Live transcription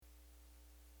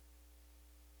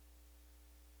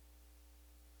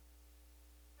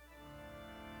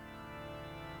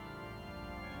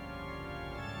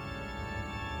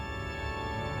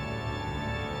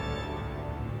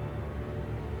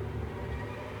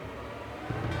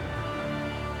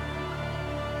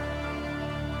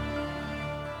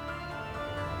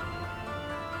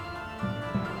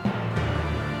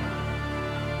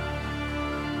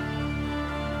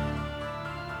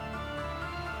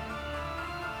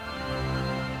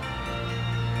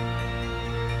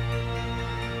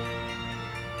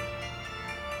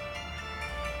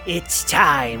It's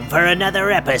time for another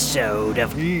episode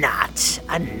of Not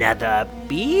Another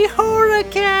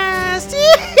B-Horrorcast.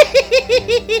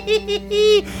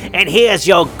 And here's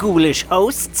your ghoulish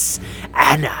hosts,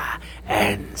 Anna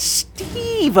and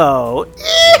Steve-O.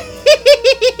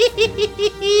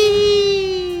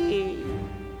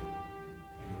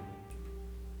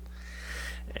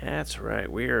 That's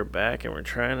right, we are back and we're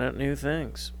trying out new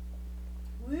things.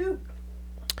 Woo.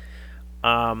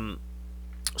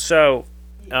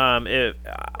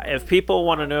 If people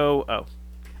want to know,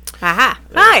 Aha!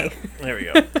 Hi! there we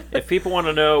go. If people want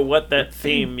to know what that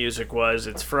theme music was,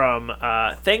 it's from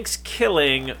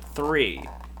Thanksgiving 3.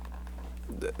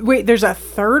 Wait, there's a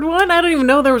third one? I don't even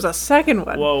know there was a second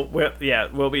one. Well,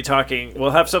 we'll be talking.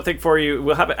 We'll have something for you.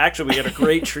 We got a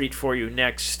great treat for you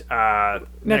next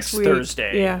Next week,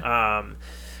 Thursday. yeah.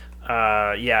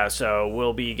 So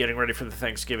we'll be getting ready for the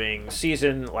Thanksgiving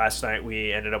season. Last night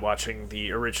we ended up watching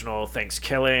the original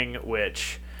Thanksgiving,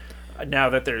 which now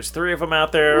that there's 3 of them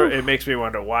out there, it makes me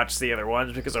want to watch the other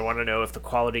ones because I want to know if the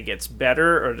quality gets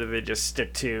better or do they just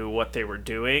stick to what they were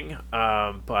doing.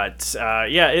 We'll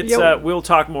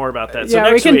talk more about that. Yeah,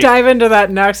 so we can dive into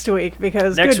that next week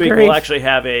because next good week grief. we'll actually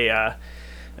have a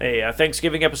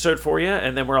Thanksgiving episode for you,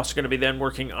 and then we're also going to be then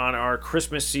working on our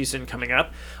Christmas season coming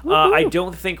up. I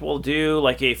don't think we'll do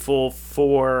like a full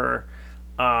 4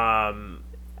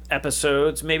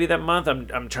 episodes maybe that month.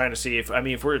 I'm trying to see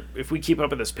if we keep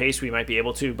up at this pace, we might be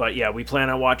able to. But yeah, we plan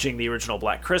on watching the original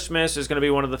Black Christmas is going to be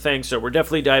one of the things. So we're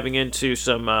definitely diving into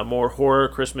some more horror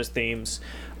Christmas themes.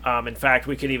 In fact,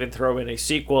 we could even throw in a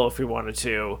sequel if we wanted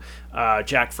to,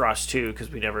 Jack Frost 2, because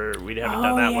we haven't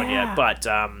done that one yet. But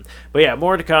yeah,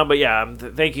 more to come. But yeah,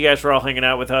 thank you guys for all hanging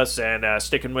out with us and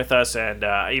sticking with us. And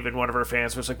even one of our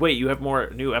fans was like, "Wait, you have more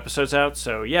new episodes out?"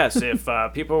 So yes, if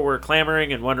people were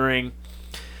clamoring and wondering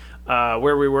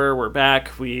where we were, we're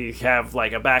back. We have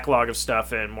like a backlog of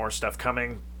stuff and more stuff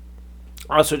coming.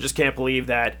 Also, just can't believe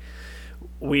that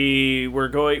we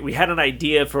had an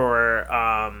idea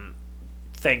for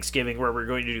Thanksgiving where we're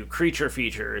going to do creature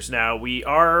features. Now we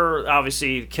are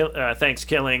obviously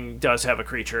Thanksgiving does have a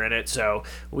creature in it, so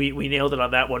we nailed it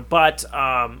on that one. But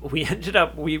we ended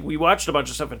up we watched a bunch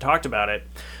of stuff and talked about it.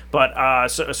 But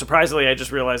surprisingly, I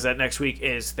just realized that next week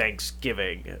is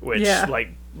Thanksgiving, which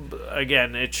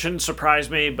again, it shouldn't surprise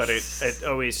me, but it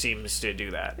always seems to do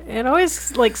that. It always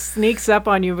sneaks up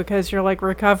on you because you're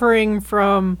recovering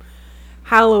from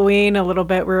Halloween a little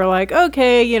bit. We were like,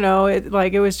 okay,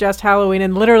 it was just Halloween,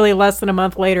 and literally less than a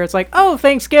month later it's like, oh,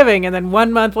 Thanksgiving, and then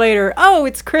 1 month later, oh,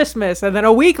 it's Christmas, and then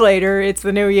a week later it's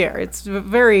the New Year. It's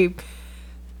very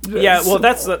that's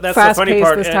the funny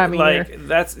part. This time of year.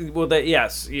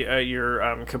 Yes,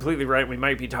 you're completely right. We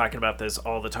might be talking about this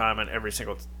all the time on every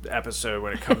single episode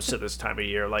when it comes to this time of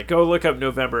year. Like, go look up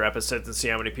November episodes and see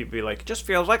how many people be like, it just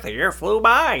feels like the year flew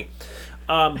by.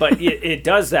 But it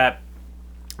does that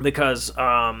because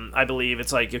I believe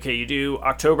it's like, okay, you do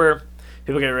October,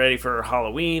 people get ready for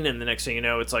Halloween, and the next thing you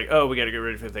know, it's like, oh, we got to get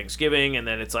ready for Thanksgiving, and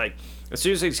then it's like, as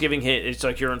soon as Thanksgiving hit, it's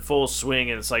like you're in full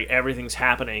swing, and it's like everything's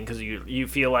happening because you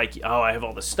feel like, oh, I have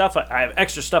all this stuff, I have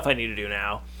extra stuff I need to do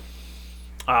now.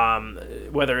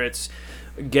 Whether it's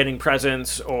getting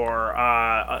presents or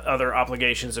other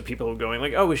obligations of people going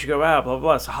like, oh, we should go out, blah, blah,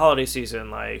 blah. It's the holiday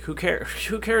season. Like, who cares?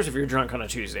 Who cares if you're drunk on a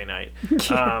Tuesday night?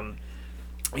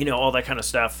 All that kind of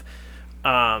stuff.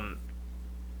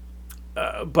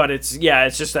 But it's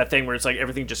just that thing where it's like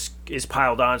everything just is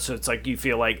piled on, so it's like you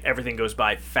feel like everything goes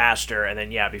by faster, and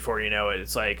then before you know it,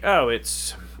 it's like, oh,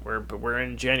 we're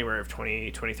in January of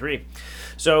 2023.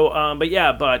 So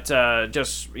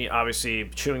just obviously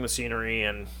chewing the scenery,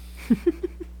 and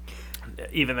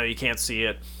even though you can't see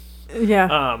it,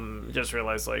 just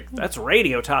realized like that's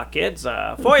radio talk, kids.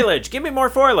 Foliage, give me more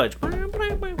foliage.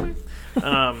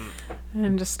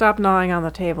 And just stop gnawing on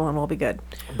the table and we'll be good.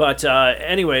 But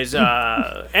anyways,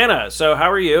 Anna, so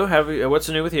how are you? What's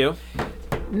new with you?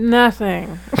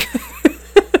 Nothing.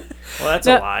 Well, that's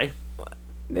a lie.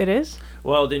 It is?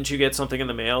 Well, didn't you get something in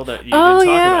the mail that you didn't talk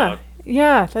about?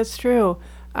 Yeah, that's true.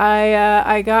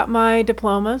 I got my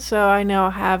diploma, so I now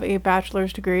have a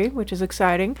bachelor's degree, which is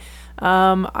exciting.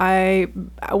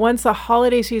 Once the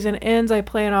holiday season ends, I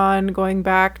plan on going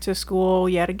back to school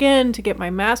yet again to get my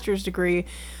master's degree.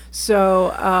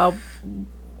 So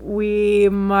we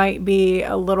might be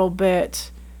a little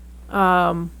bit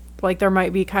there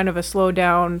might be kind of a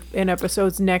slowdown in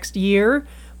episodes next year,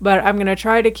 but I'm going to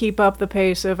try to keep up the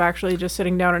pace of actually just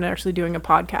sitting down and actually doing a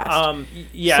podcast.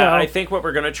 I think what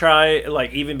we're going to try,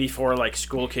 like, even before, like,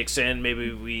 school kicks in,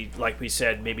 maybe we, like we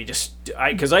said, maybe just,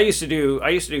 because I used to do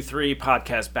 3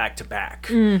 podcasts back to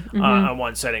back on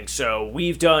one setting. So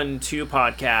we've done 2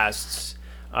 podcasts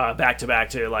back to back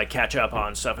to like catch up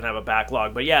on stuff and have a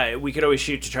backlog. But yeah, we could always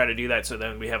shoot to try to do that. So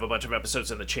then we have a bunch of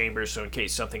episodes in the chamber. So in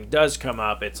case something does come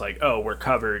up, it's like, oh, we're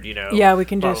covered, you know. Yeah, we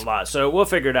can blah, just. blah, blah. So we'll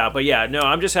figure it out. But yeah, no,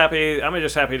 I'm just happy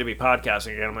to be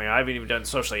podcasting again. I mean, I haven't even done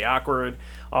Socially Awkward.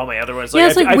 All my other ones. Yeah,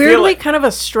 it's like I weirdly feel like, kind of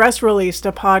a stress release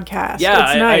to podcast.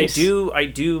 yeah, it's nice. I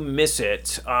do miss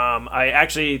it. I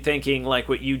actually thinking like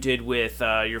what you did with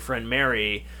your friend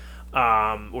Mary,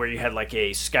 where you had like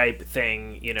a Skype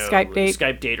thing, you know,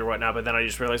 Skype date or whatnot. But then I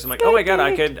just realized I'm like, oh my god,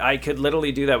 I could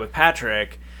literally do that with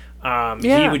Patrick.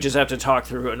 He would just have to talk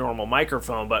through a normal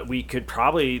microphone, but we could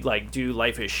probably like do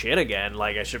Life is Shit again.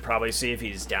 Like I should probably see if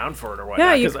he's down for it or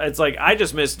whatnot. Because it's like I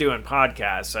just miss doing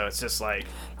podcasts, so it's just like.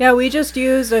 Yeah, we just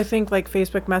used, I think, like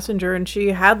Facebook Messenger, and she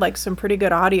had like some pretty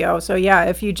good audio. So yeah,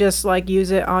 if you just like use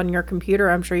it on your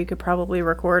computer, I'm sure you could probably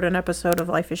record an episode of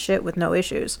Life is Shit with no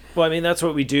issues. Well, I mean, that's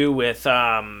what we do with,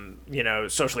 you know,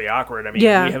 Socially Awkward. I mean,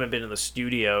 Yeah. we haven't been in the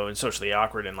studio in Socially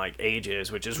Awkward in like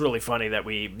ages, which is really funny that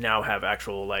we now have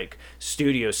actual like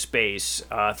studio space.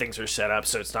 Things are set up,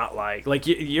 so it's not like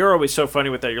you're always so funny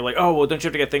with that. You're like, oh well, don't you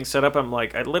have to get things set up? I'm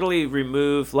like, I literally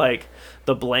remove like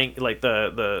the blank, like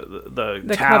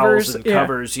the towels covers, and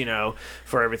covers, you know,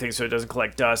 for everything, so it doesn't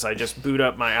collect dust. I just boot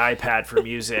up my iPad for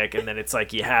music, and then it's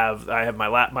like I have my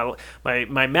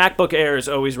MacBook Air is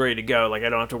always ready to go. Like I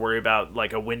don't have to worry about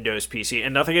like a Windows PC,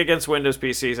 and nothing against Windows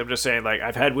PCs. I'm just saying, like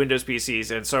I've had Windows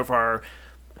PCs, and so far,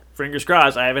 fingers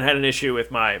crossed, I haven't had an issue with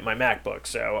my MacBook.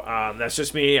 So that's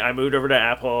just me. I moved over to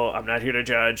Apple. I'm not here to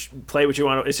judge. Play what you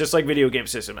want. It's just like video game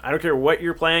system. I don't care what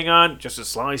you're playing on, just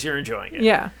as long as you're enjoying it.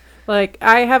 Yeah. Like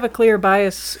I have a clear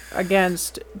bias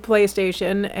against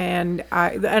PlayStation, and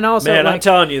also man, like, I'm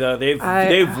telling you though,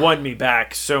 they've won me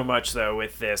back so much though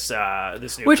with this new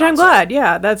which console. I'm glad.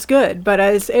 Yeah, that's good. But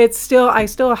it's still I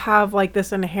still have like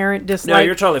this inherent dislike. No,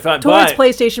 you're totally fine. Towards But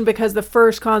PlayStation, because the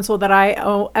first console that I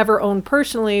ever owned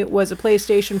personally was a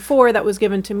PlayStation 4 that was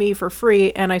given to me for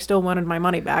free, and I still wanted my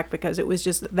money back because it was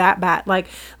just that bad. Like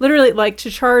literally, like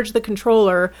to charge the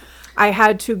controller, I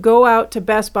had to go out to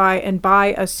Best Buy and buy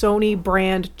a Sony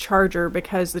brand charger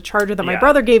because the charger that my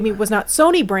brother gave me was not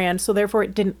Sony brand, so therefore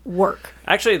it didn't work.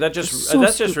 Actually, that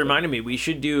just reminded me. We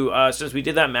should do since we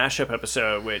did that mashup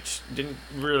episode, which didn't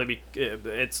really be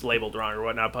it's labeled wrong or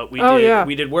whatnot, but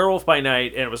we did Werewolf by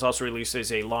Night, and it was also released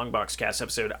as a long box cast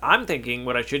episode. I'm thinking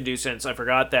what I should do, since I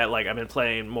forgot that like I've been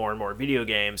playing more and more video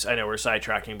games. I know we're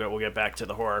sidetracking, but we'll get back to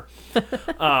the horror.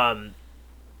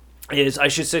 Is I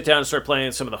should sit down and start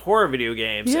playing some of the horror video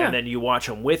games, and then you watch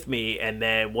them with me, and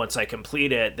then once I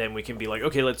complete it, then we can be like,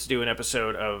 okay, let's do an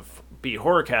episode of Be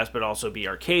Horrorcast, but also Be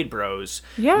Arcade Bros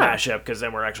mashup, because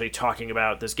then we're actually talking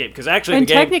about this game. Because actually, and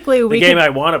the game I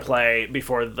want to play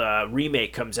before the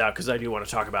remake comes out, because I do want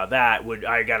to talk about that,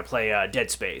 I got to play Dead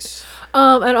Space.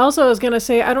 And also I was going to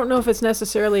say, I don't know if it's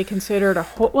necessarily considered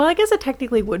well, I guess it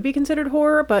technically would be considered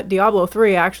horror, but Diablo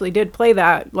 3 actually did play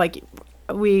that, like...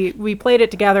 We played it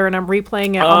together, and I'm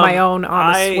replaying it on my own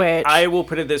on the Switch. I will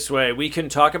put it this way. We can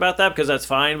talk about that because that's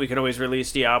fine. We can always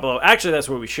release Diablo. Actually, that's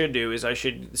what we should do, is I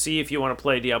should see if you want to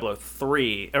play Diablo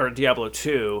 3 or Diablo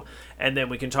 2, and then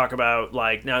we can talk about,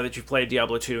 like, now that you've played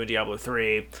Diablo 2 and Diablo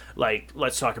 3, like,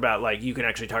 let's talk about, like, you can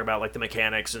actually talk about, like, the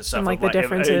mechanics and stuff. And, like, the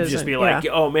differences. Just be like,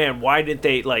 oh, man, why did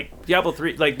they, like, Diablo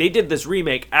 3, like, they did this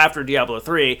remake after Diablo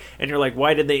 3, and you're like,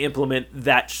 why did they implement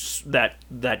that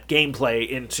gameplay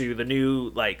into the new,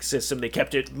 like, system? They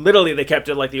kept it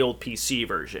like the old PC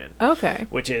version. Okay.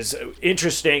 Which is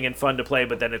interesting and fun to play,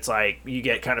 but then it's like, you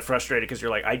get kind of frustrated because you're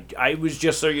like, I was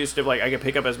just so used to, like, I could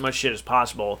pick up as much shit as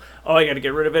possible. Oh, I got to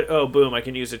get rid of it. Oh, boom, I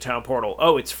can use a town portal.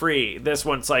 Oh, it's free. This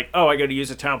one's like, oh, I got to use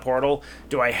a town portal.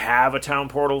 Do I have a town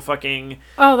portal fucking...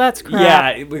 Oh, that's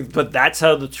crap. Yeah, but that's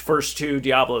how the first two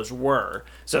Diablos were.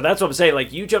 So that's what I'm saying.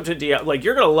 Like, you jumped into Diablo... Like,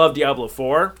 you're going to love Diablo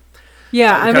 4.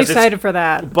 Yeah, I'm excited for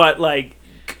that. But, like...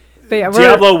 Yeah,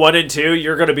 Diablo 1 and 2,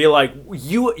 you're going to be like,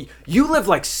 you live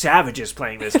like savages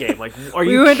playing this game. Like, are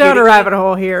you We went down a rabbit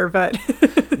hole here, but...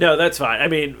 No, that's fine. I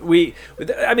mean,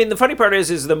 the funny part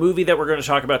is the movie that we're going to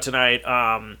talk about tonight,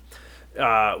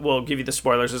 we'll give you the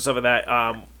spoilers and stuff of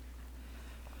that,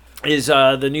 is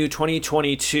the new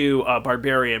 2022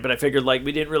 Barbarian, but I figured, like,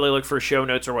 we didn't really look for show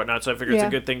notes or whatnot, so I figured it's a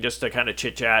good thing just to kind of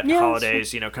chit-chat,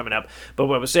 holidays, coming up. But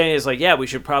what I was saying is, like, yeah, we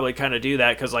should probably kind of do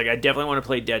that, because, like, I definitely want to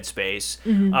play Dead Space.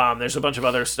 Mm-hmm. There's a bunch of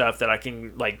other stuff that I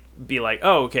can, like, be like,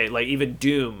 oh, okay, like, even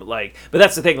Doom, like, but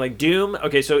that's the thing, like, Doom,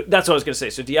 okay, so that's what I was going to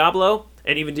say. So Diablo...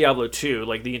 and even Diablo 2,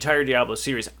 like the entire Diablo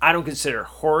series, I don't consider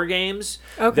horror games.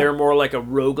 Okay. They're more like a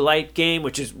roguelite game,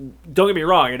 which is, don't get me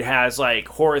wrong, it has like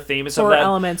horror theme and stuff horror like that.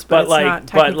 Elements, but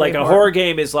like a horror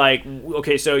game is like,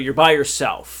 okay, so you're by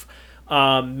yourself.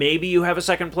 Maybe you have a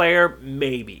second player,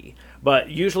 maybe. But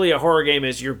usually a horror game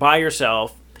is you're by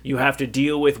yourself. You have to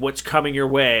deal with what's coming your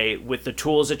way with the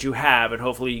tools that you have, and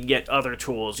hopefully you can get other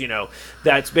tools.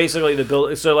 That's basically the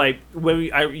build. So like when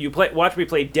watch me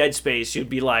play Dead Space, you'd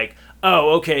be like,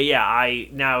 oh, okay, yeah,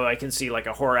 I can see like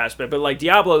a horror aspect. But like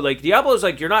Diablo's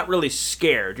like you're not really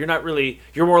scared.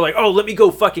 You're more like, oh, let me go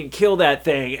fucking kill that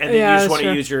thing, and then you just want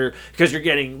to use because you're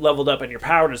getting leveled up and you're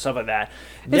powered and stuff like that.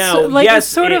 It's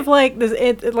sort of like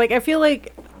this. Like I feel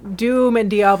like Doom and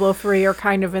Diablo 3 are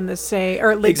kind of in the same,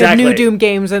 or like exactly. The new Doom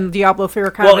games and Diablo 3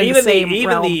 are kind of in the same realm.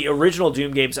 Even the original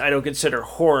Doom games, I don't consider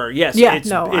horror. Yes,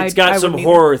 it's got some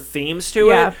horror themes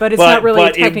to it. Yeah, but it's not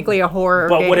really technically a horror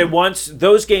game. But what it wants,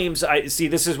 those games, I see,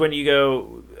 this is when you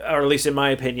go, or at least in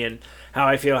my opinion, how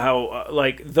I feel,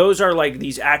 like those are like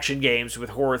these action games with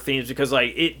horror themes, because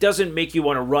like it doesn't make you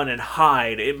want to run and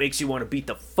hide. It makes you want to beat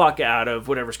the fuck out of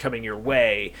whatever's coming your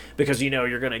way, because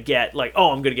you're gonna get like,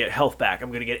 oh, I'm gonna get health back, I'm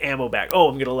gonna get ammo back, oh,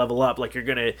 I'm gonna level up. Like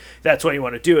that's why you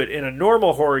want to do it. In a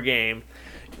normal horror game,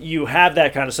 you have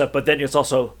that kind of stuff, but then it's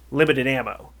also limited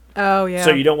ammo. Oh yeah.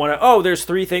 So you don't want to. Oh, there's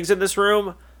 3 things in this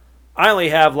room. I only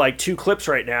have like 2 clips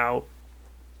right now.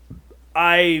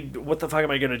 What the fuck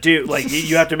am I gonna do? Like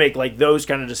you have to make like those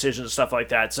kind of decisions and stuff like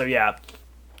that. So yeah,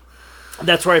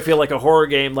 that's where I feel like a horror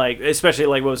game, like especially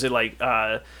like what was it like?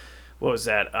 What was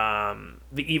that?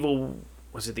 The Evil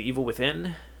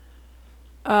Within?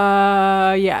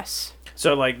 Yes.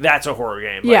 So like that's a horror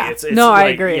game. Yeah. Like, it's I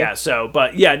agree. Yeah. So,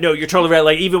 but yeah, no, you're totally right.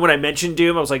 Like even when I mentioned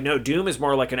Doom, I was like, no, Doom is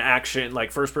more like an action,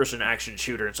 like first person action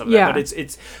shooter and something. Yeah. But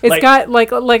it's like, got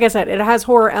like I said, it has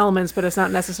horror elements, but it's not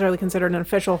necessarily considered an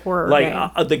official horror game.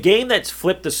 The game that's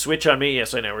flipped the switch on me.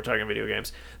 Yes, I know we're talking video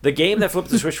games. The game that flipped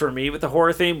the switch for me with the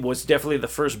horror theme was definitely the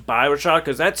first BioShock,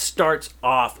 because that starts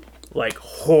off like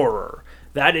horror.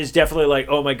 That is definitely like,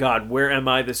 oh my god, where am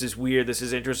I? This is weird. This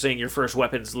is interesting. Your first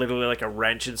weapon's literally like a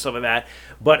wrench and some of that.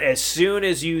 But as soon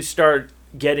as you start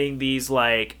getting these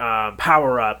like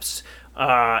power-ups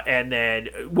and then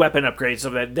weapon upgrades,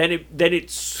 some of that, then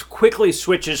it quickly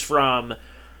switches from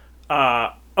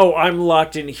oh, I'm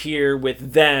locked in here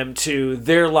with them to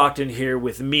they're locked in here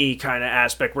with me kind of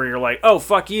aspect, where you're like, oh,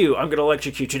 fuck you, I'm going to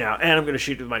electrocute you now, and I'm going to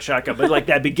shoot with my shotgun. But like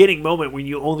that beginning moment when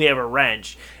you only have a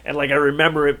wrench, and like I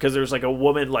remember it because there was like a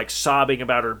woman like sobbing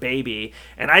about her baby,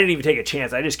 and I didn't even take a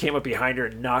chance. I just came up behind her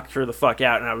and knocked her the fuck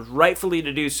out, and I was rightfully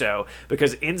to do so,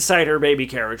 because inside her baby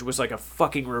carriage was like a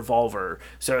fucking revolver.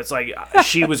 So it's like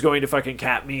she was going to fucking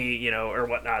cap me, or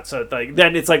whatnot. So like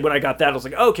then it's like when I got that, I was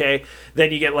like, okay.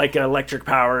 Then you get like an electric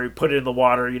power, put it in the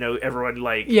water, everyone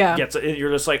like gets it, and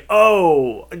you're just like,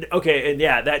 oh, okay. And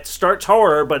yeah, that starts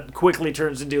horror but quickly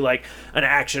turns into like an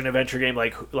action adventure game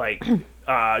like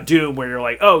Doom, where you're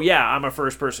like, oh yeah, I'm a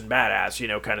first person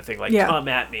badass, kind of thing, like come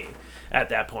at me at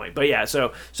that point. But yeah,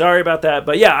 so sorry about that,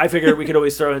 but yeah, I figured we could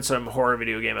always throw in some horror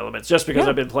video game elements, just because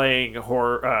I've been playing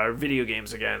horror video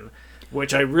games again,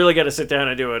 which I really got to sit down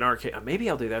and do an arcade. Maybe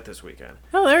I'll do that this weekend.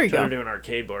 Oh, there you go. I'm doing an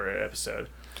arcade board episode.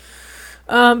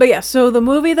 But yeah, so the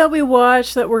movie that we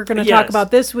watched that we're going to talk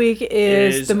about this week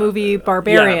is the movie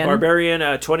Barbarian. Yeah, Barbarian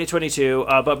 2022.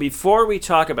 But before we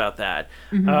talk about that,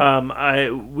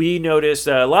 we noticed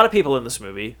a lot of people in this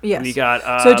movie. Yes. We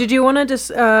got. So did you want to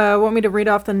just want me to read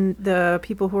off the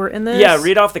people who are in this? Yeah,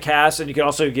 read off the cast, and you can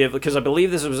also give, because I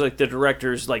believe this was like the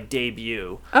director's like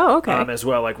debut. Oh, okay. As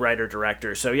well, like writer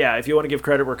director. So yeah, if you want to give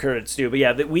credit where credit's due. But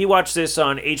yeah, we watched this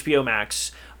on HBO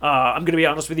Max. I'm going to be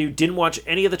honest with you, didn't watch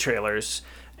any of the trailers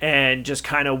and just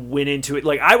kind of went into it.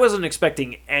 Like, I wasn't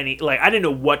expecting any, like, I didn't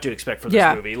know what to expect from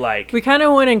this movie. Like, we kind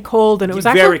of went in cold, and it was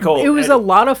very actually cold. It was a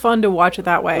lot of fun to watch it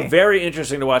that way. Very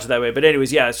interesting to watch it that way. But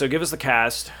anyways, yeah, so give us the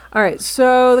cast. All right,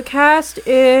 so the cast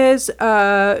is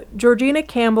Georgina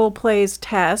Campbell plays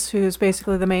Tess, who's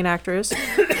basically the main actress.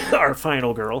 Our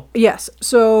final girl. Yes.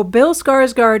 So Bill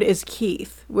Skarsgård is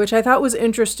Keith, which I thought was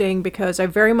interesting because I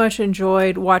very much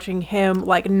enjoyed watching him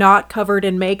like not covered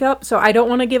in makeup. So I don't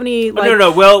want to give any like...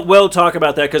 No. We'll talk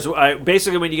about that, because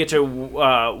basically when you get to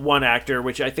one actor,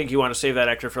 which I think you want to save that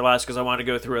actor for last, because I want to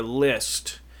go through a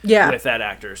list. With that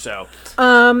actor, so.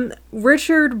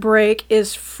 Richard Brake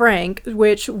is Frank,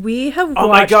 which we have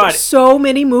watched so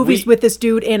many movies with this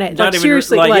dude in it. Like,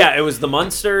 seriously. It was The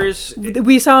Munsters.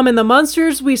 We saw him in The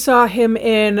Munsters. We saw him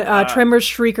in Tremors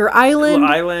Shrieker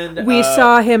Island. We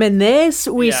saw him in this.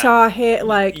 We saw him,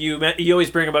 like... You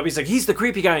always bring him up. He's like, he's the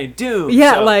creepy guy in Doom.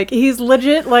 Yeah, so. Like, he's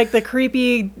legit, like, the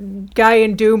creepy guy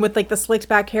in Doom with, like, the slicked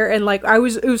back hair. And, like, it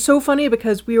was so funny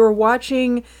because we were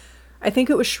watching... I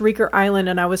think it was Shrieker Island,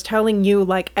 and I was telling you,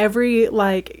 like, every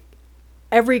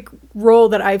role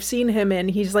that I've seen him in,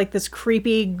 he's, like, this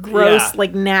creepy, gross,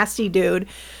 like, nasty dude.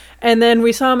 And then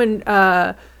we saw him in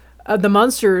The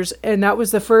Munsters, and that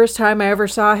was the first time I ever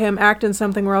saw him act in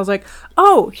something where I was like,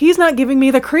 oh, he's not giving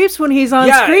me the creeps when he's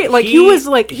on screen. Like, he is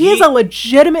a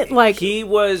legitimate, like, he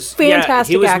was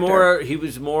fantastic actor. He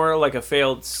was more like a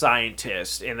failed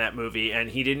scientist in that movie, and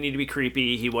he didn't need to be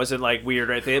creepy. He wasn't like weird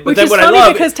or anything. But Which then is what funny I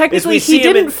love because technically is we he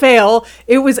didn't fail.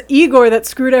 It was Igor that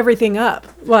screwed everything up.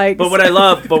 Like, But what I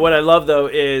love though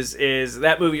is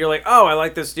that movie. You're like, oh, I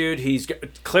like this dude. He's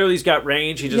got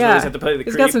range. He just always have to play the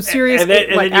creep. He's got some serious, and then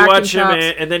you watch him,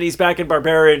 chops. and then he's back in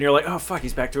Barbarian. You're like, oh fuck,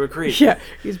 he's back to a creep. Yeah,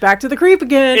 he's back to the creep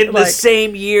again. In the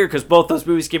same year, because both those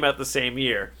movies came out the same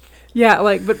year. Yeah,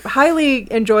 like, but highly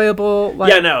enjoyable. Like,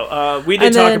 we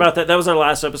did talk about that. That was our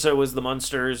last episode, was The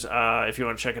Munsters, if you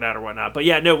want to check it out or whatnot. But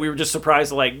yeah, no, we were just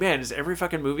surprised, like, man, is every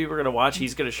fucking movie we're going to watch,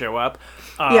 he's going to show up?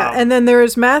 And then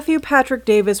there's Matthew Patrick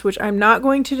Davis, which I'm not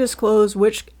going to disclose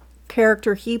which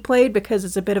character he played because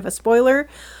it's a bit of a spoiler.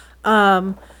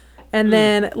 And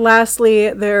then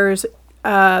lastly, there's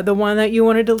the one that you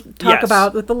wanted to talk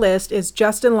about with the list is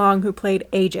Justin Long, who played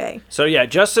AJ. So yeah,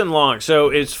 Justin Long. So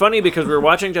it's funny because we were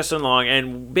watching Justin Long,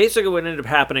 and basically what ended up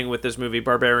happening with this movie,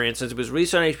 Barbarian, since it was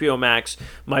released on HBO Max,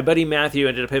 my buddy Matthew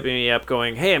ended up hitting me up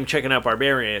going, hey, I'm checking out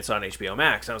Barbarian, it's on HBO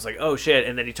Max. And I was like, oh shit.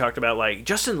 And then he talked about, like,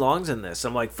 Justin Long's in this.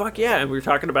 I'm like, fuck yeah. And we were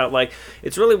talking about, like,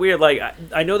 it's really weird. Like,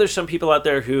 I know there's some people out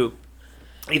there who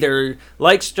either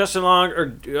likes Justin Long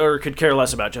or could care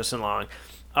less about Justin Long.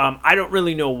 I don't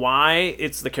really know why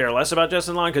it's the care less about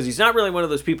Justin Long, because he's not really one of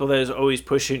those people that is always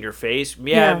pushing in your face.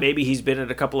 Yeah, maybe he's been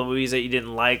in a couple of movies that you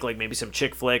didn't like maybe some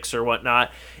chick flicks or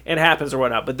whatnot. It happens or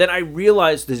whatnot. But then I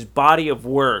realized this body of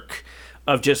work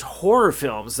of just horror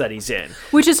films that he's in.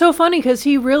 Which is so funny because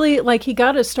he really, like, he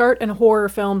got his start in horror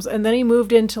films and then he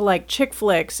moved into, like, chick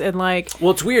flicks and, like, well,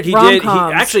 it's weird.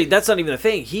 Actually, that's not even the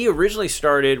thing. He originally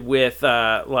started with,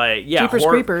 Jeepers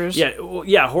Creepers.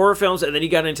 Yeah, horror films, and then he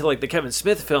got into, like, the Kevin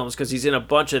Smith films because he's in a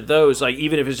bunch of those, like,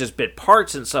 even if it's just bit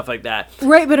parts and stuff like that.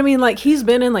 Right, but I mean, like, he's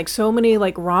been in, like, so many,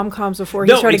 like, rom-coms before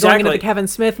he started going into the Kevin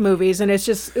Smith movies, and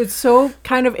it's so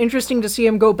kind of interesting to see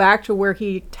him go back to where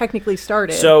he technically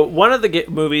started. So, one of the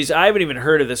movies, I haven't even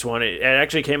heard of this one. It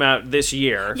actually came out this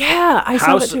year. Yeah, I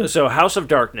saw that too. So, House of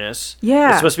Darkness.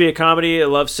 Yeah. It's supposed to be a comedy, a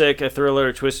lovesick, a thriller,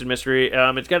 a twisted mystery.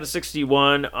 It's got a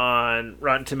 61 on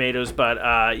Rotten Tomatoes, but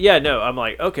I'm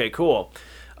like, okay, cool.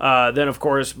 Then, of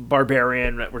course,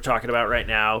 Barbarian that we're talking about right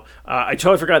now. I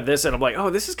totally forgot this, and I'm like, oh,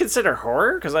 this is considered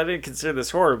horror? Because I didn't consider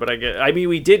this horror, but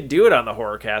we did do it on the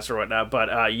horror cast or whatnot,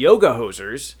 but Yoga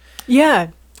Hosers.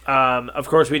 Yeah. Of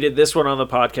course, we did this one on the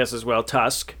podcast as well,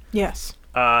 Tusk. Yes.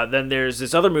 Then there's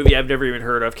this other movie I've never even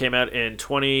heard of, came out in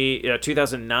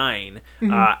 2009,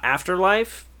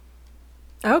 Afterlife.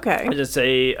 Okay. It's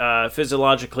a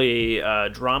physiologically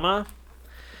drama.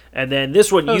 And then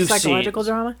this one you've psychological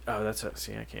seen. drama? Oh, that's it.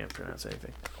 See, I can't pronounce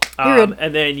anything. You're good.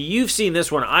 And then you've seen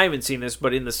this one. I haven't seen this,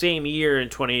 but in the same year in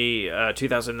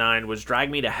 2009 was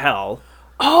Drag Me to Hell.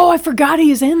 Oh, I forgot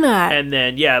he's in that. And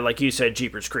then, yeah, like you said,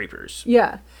 Jeepers Creepers.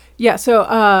 Yeah. Yeah, so,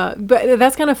 but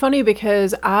that's kind of funny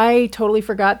because I totally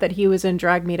forgot that he was in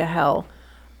Drag Me to Hell.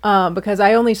 Because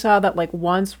I only saw that, like,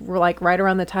 once, like, right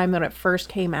around the time that it first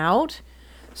came out.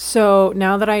 So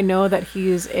now that I know that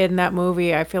he's in that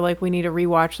movie, I feel like we need to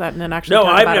rewatch that and then actually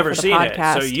talk about it for the podcast. No, I've never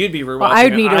seen it, so you'd be rewatching it.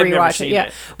 I'd need to rewatch it,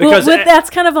 yeah. Because that's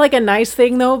kind of like a nice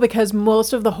thing, though, because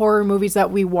most of the horror movies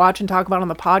that we watch and talk about on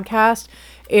the podcast,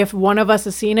 if one of us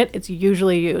has seen it, it's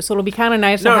usually you. So it'll be kind of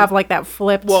nice to have, like, that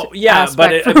flipped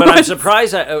aspect. But I'm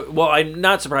surprised. I'm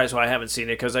not surprised why I haven't seen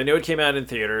it, because I know it came out in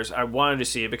theaters. I wanted to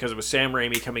see it because it was Sam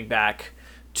Raimi coming back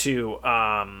to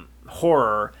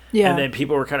horror, and then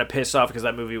people were kind of pissed off because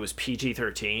that movie was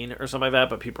PG-13 or something like that,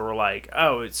 but people were like,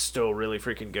 oh, it's still really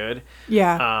freaking good.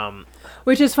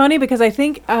 Which is funny because I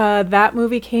think that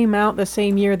movie came out the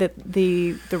same year that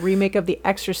the remake of The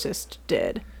Exorcist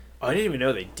did. Oh, I didn't even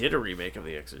know they did a remake of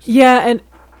The Exorcist. Yeah,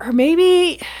 or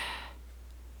maybe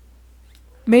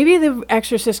The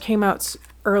Exorcist came out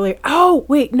earlier. Oh,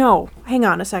 wait, no. Hang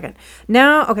on a second.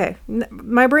 Now, okay,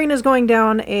 my brain is going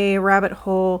down a rabbit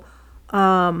hole.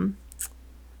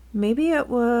 Maybe it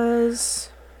was...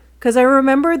 Because I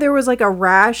remember there was, like, a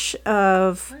rash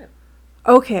of...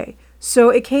 Okay, so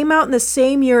it came out in the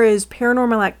same year as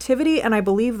Paranormal Activity, and I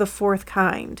believe The Fourth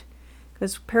Kind.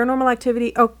 Because Paranormal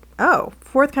Activity... Oh,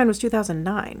 Fourth Kind was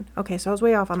 2009. Okay, so I was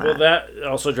way off on that. Well, that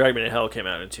also Drag Me to Hell came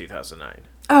out in 2009.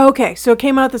 Oh, okay. So it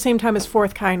came out at the same time as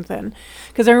Fourth Kind then.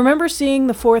 Because I remember seeing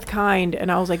The Fourth Kind,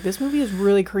 and I was like, this movie is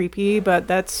really creepy, but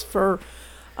that's for...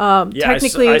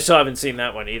 technically... I still haven't seen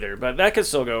that one either, but that could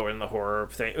still go in the horror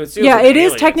thing. It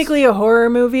is technically a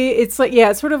horror movie. It's like,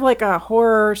 it's sort of like a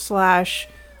horror /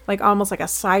 like almost like a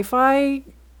sci-fi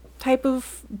type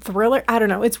of thriller. I don't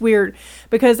know. It's weird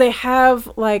because they have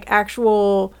like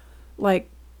actual like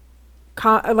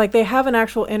like they have an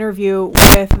actual interview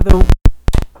with the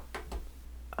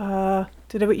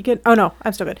did you get? Oh no,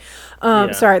 I'm still good.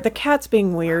 Yeah. Sorry, the cat's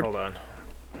being weird. Hold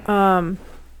on.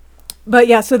 But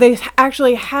yeah, so they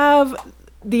actually have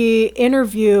the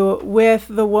interview with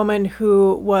the woman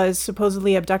who was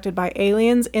supposedly abducted by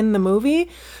aliens in the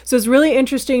movie. So it's really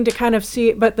interesting to kind of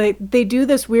see, but they do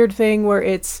this weird thing where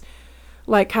it's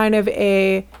like kind of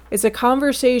it's a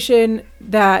conversation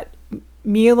that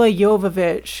Mila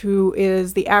Jovovich, who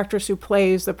is the actress who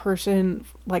plays the person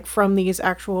like from these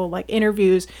actual like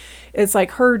interviews, it's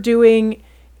like her doing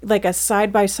like a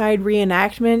side-by-side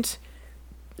reenactment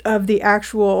of the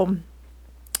actual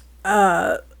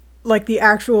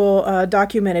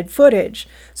documented footage.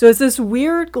 So it's this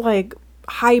weird like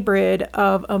hybrid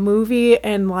of a movie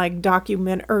and like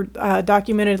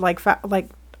documented like I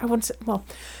wouldn't say, well,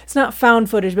 it's not found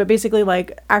footage, but basically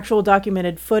like actual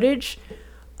documented footage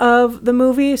of the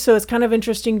movie. So it's kind of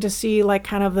interesting to see like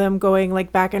kind of them going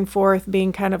like back and forth,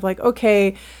 being kind of like,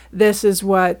 okay, this is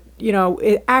what,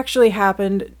 it actually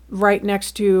happened, right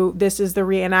next to this is the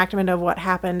reenactment of what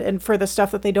happened. And for the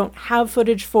stuff that they don't have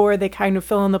footage for, they kind of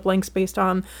fill in the blanks based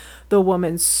on the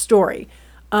woman's story.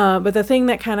 But the thing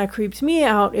that kind of creeps me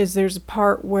out is there's a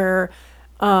part where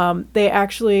they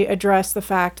actually address the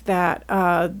fact that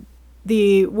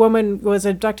the woman was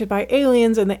abducted by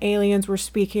aliens and the aliens were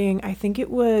speaking, I think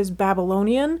it was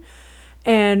Babylonian.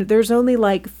 And there's only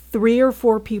like 3 or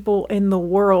 4 people in the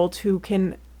world who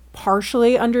can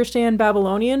partially understand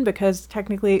Babylonian, because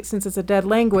technically, since it's a dead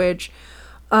language,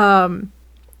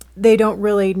 they don't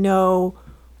really know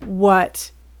what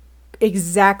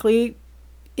exactly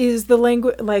is the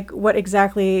language, like what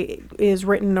exactly is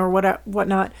written or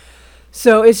whatnot.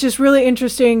 So it's just really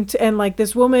interesting and like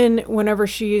this woman, whenever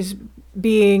she's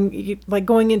being like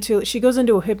she goes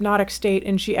into a hypnotic state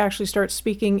and she actually starts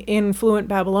speaking in fluent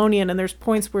Babylonian, and there's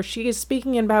points where she is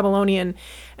speaking in Babylonian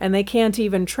and they can't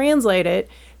even translate it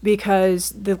because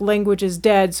the language is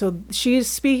dead. So she's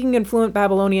speaking in fluent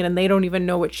Babylonian and they don't even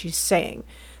know what she's saying.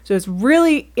 So it's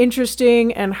really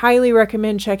interesting and highly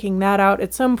recommend checking that out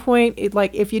at some point.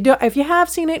 If you have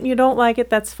seen it and you don't like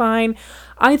it, that's fine.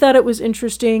 I thought it was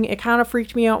interesting. It kind of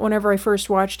freaked me out whenever I first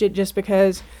watched it, just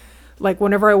because like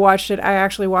whenever I watched it, I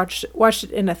actually watched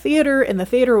it in a theater, and the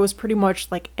theater was pretty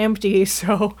much like empty.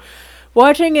 So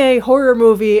watching a horror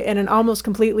movie in an almost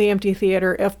completely empty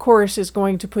theater, of course, is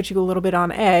going to put you a little bit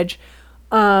on edge.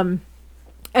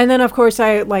 And then, of course,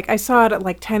 I saw it at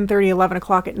like 10:30, 11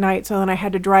 o'clock at night, so then I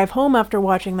had to drive home after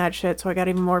watching that shit, so I got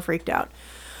even more freaked out.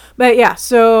 But yeah,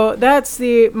 so that's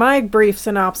my brief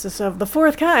synopsis of The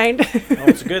Fourth Kind. Well,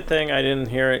 it's a good thing I didn't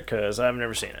hear it, because I've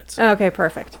never seen it. So. Okay,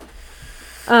 perfect.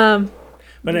 But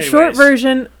anyways, short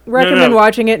version, recommend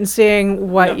watching it and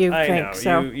seeing what you think. I know.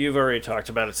 So. You've already talked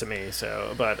about it to me,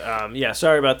 so, but yeah,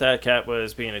 sorry about that. Kat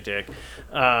was being a dick.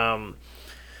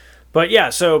 But yeah,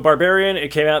 so Barbarian,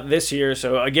 it came out this year.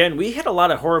 So again, we had a lot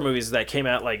of horror movies that came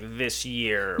out like this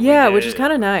year. Yeah, which is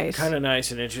kind of nice. Kind of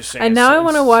nice and interesting. And now I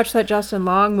want to watch that Justin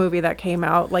Long movie that came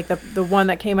out, like the one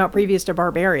that came out previous to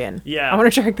Barbarian. Yeah. I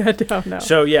want to track that down now.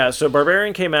 So yeah, so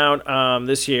Barbarian came out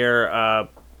this year.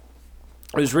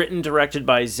 It was written, directed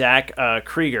by Zach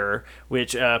Krieger,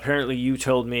 which apparently you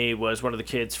told me was one of the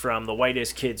kids from The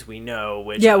Whitest Kids We Know.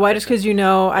 Which Whitest Kids You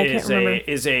Know. I can't remember.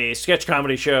 Is a sketch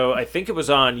comedy show. I think it was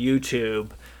on YouTube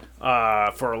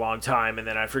for a long time, and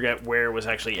then I forget where it was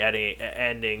actually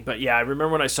ending. But yeah, I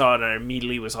remember when I saw it, and I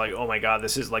immediately was like, "Oh my god,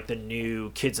 this is like the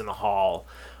new Kids in the Hall."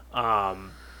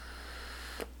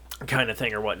 Kind of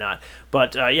thing or whatnot.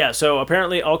 But yeah, so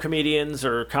apparently all comedians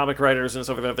or comic writers and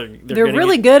stuff like that, they're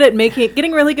really good at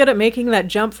getting really good at making that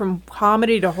jump from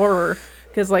comedy to horror,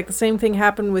 because like the same thing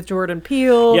happened with Jordan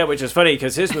Peele. Yeah, which is funny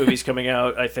because his movie's coming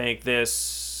out, I think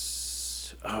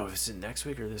is it next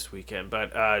week or this weekend?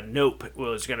 But Nope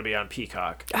is going to be on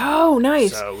Peacock. Oh,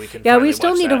 nice. So we can we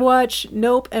still need to watch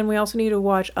Nope, and we also need to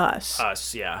watch Us.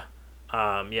 Yeah.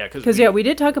 Because we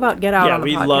did talk about Get Out on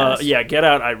the podcast. Get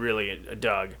Out I really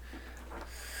dug.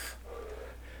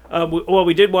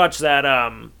 We did watch that,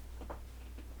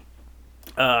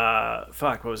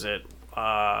 what was it?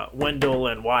 Wendell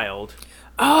and Wild.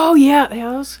 Oh, yeah.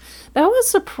 That was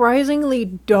surprisingly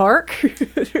dark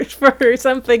for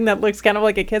something that looks kind of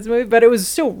like a kid's movie, but it was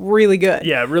still really good.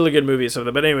 Yeah, really good movie.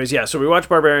 But anyways, yeah, so we watched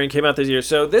Barbarian, came out this year.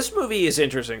 So this movie is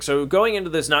interesting. So going into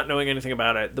this, not knowing anything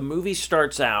about it, the movie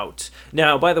starts out...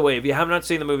 Now, by the way, if you have not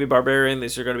seen the movie Barbarian,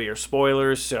 these are going to be your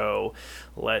spoilers, so...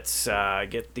 Let's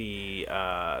get the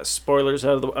spoilers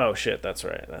out of the... Oh, shit, that's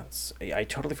right. I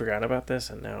totally forgot about this,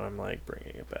 and now I'm, like,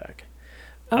 bringing it back.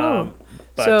 Oh.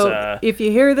 But, so if you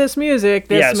hear this music,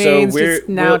 this means it's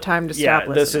now time to stop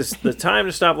listening. This is the time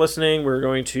to stop listening. We're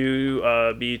going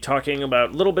to be talking about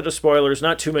a little bit of spoilers,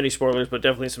 not too many spoilers, but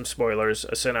definitely some spoilers,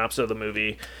 a synopsis of the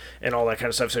movie, and all that kind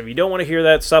of stuff. So if you don't want to hear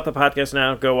that, stop the podcast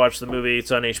now, go watch the movie.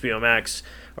 It's on HBO Max,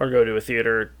 or go to a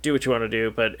theater. Do what you want to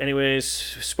do. But anyways,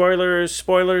 spoilers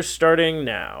starting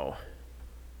now.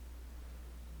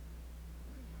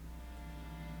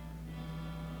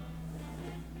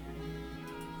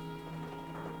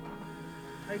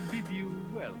 I bid you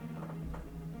welcome.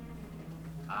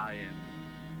 I am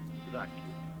Dracula.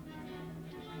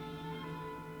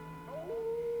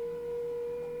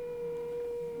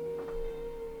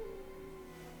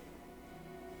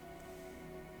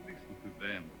 Listen to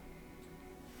them.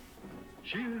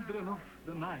 Children of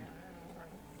the night.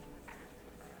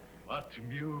 What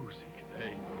music they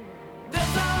make. There's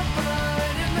a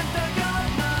bird in the dark of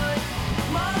night.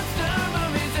 Monster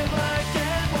movies in black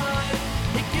and white.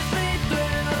 It gives me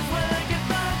thrills when I get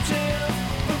my chills.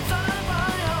 From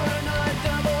sci-fi or a night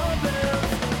double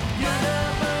bills.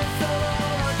 Universal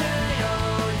or Rodeo.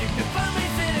 You can find me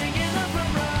sitting in the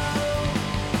front row.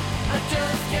 I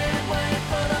just can't wait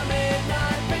for the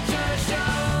midnight picture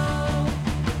show.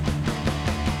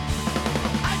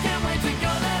 I can't wait to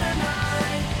go there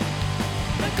tonight.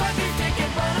 The clock is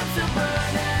ticking, but I'm still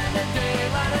burning the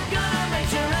daylight. I'm gonna make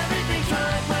sure everything's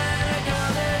right when I go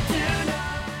there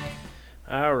tonight.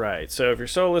 All right, so if you're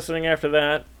still listening after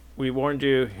that, we warned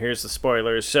you. Here's the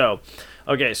spoilers. So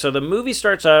the movie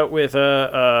starts out with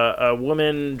a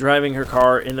woman driving her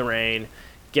car in the rain,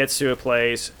 gets to a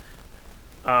place.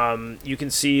 You can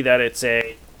see that it's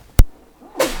a...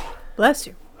 Bless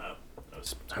you. I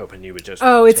was hoping you would just...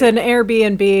 Oh, it's an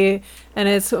Airbnb, and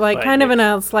it's like But kind of in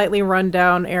it's- a slightly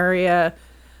rundown area.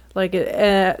 Like,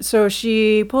 so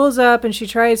she pulls up and she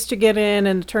tries to get in,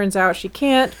 and it turns out she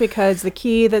can't because the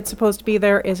key that's supposed to be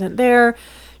there isn't there.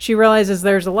 She realizes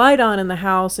there's a light on in the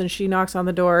house, and she knocks on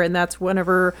the door, and that's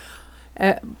whenever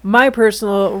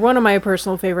one of my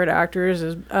personal favorite actors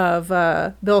is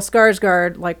Bill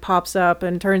Skarsgård like pops up,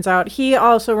 and turns out he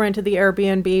also rented the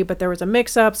Airbnb, but there was a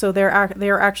mix-up, so they're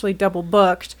actually double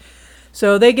booked.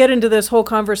 So they get into this whole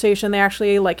conversation. They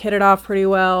actually like hit it off pretty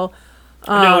well.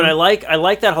 No, and I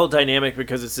like that whole dynamic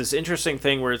because it's this interesting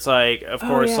thing where it's like, of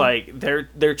course, yeah. like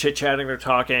they're chit chatting, they're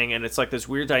talking, and it's like this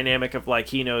weird dynamic of like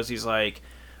he knows, he's like,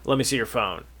 let me see your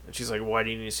phone, and she's like, why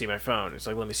do you need to see my phone? It's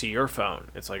like, let me see your phone.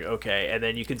 It's like, okay, and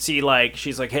then you can see like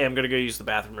she's like, hey, I'm gonna go use the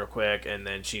bathroom real quick, and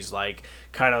then she's like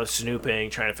kind of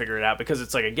snooping, trying to figure it out because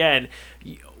it's like, again,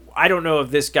 I don't know if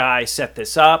this guy set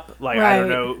this up. Like, I don't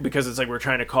Right. know, because it's like we're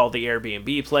trying to call the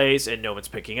Airbnb place and no one's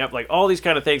picking up. Like, all these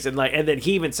kind of things. And like, and then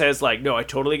he even says like, no, I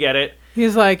totally get it.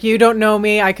 He's like, you don't know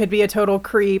me. I could be a total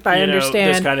creep. I You know,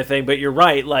 understand. this kind of thing. But you're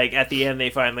right. Like, at the end, they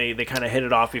kind of hit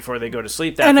it off before they go to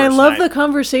sleep that And I first love night. the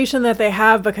conversation that they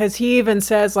have, because he even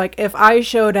says, like, if I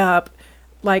showed up,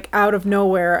 like, out of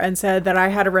nowhere and said that I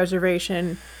had a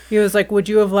reservation, he was like, would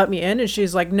you have let me in? And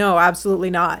she's like, no, absolutely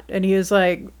not. And he was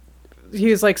like,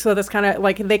 so that's kind of,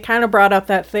 like, they kind of brought up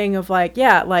that thing of, like,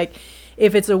 yeah, like,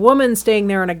 if it's a woman staying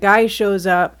there and a guy shows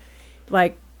up,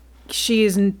 like,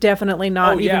 she's definitely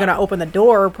not even going to open the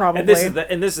door, probably. And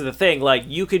this is the thing. Like,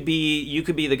 you could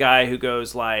be the guy who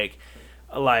goes like,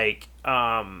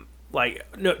 no,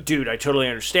 dude, I totally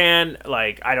understand.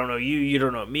 Like, I don't know you, you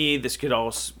don't know me. This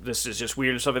is just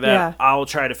weird or stuff like that. Yeah. I'll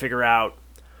try to figure out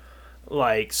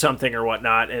like something or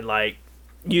whatnot, and like,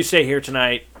 you stay here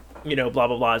tonight, you know, blah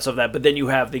blah blah and stuff like that. But then you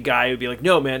have the guy who'd be like,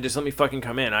 no man, just let me fucking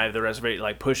come in. I have the reservation,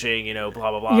 like pushing, you know,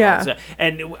 blah blah blah. Yeah.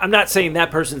 And I'm not saying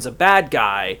that person's a bad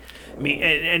guy, in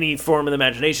any form of the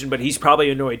imagination, but he's probably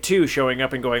annoyed too, showing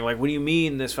up and going like, what do you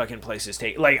mean this fucking place is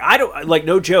taken? Like, I don't, like,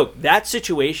 no joke, that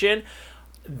situation.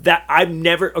 That I've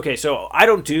never, okay, so I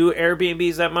don't do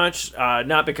Airbnbs that much,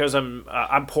 not because I'm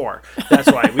poor. That's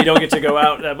why we don't get to go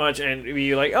out that much and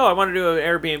be like, oh, I want to do an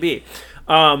Airbnb.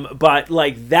 But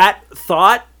like, that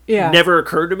thought never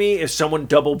occurred to me, if someone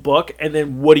double book and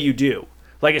then what do you do?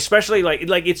 Like, especially like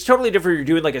it's totally different if you're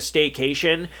doing like a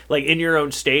staycation, like in your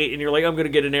own state, and you're like, I'm gonna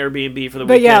get an Airbnb for the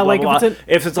But weekend. yeah, blah, like, blah, if blah. it's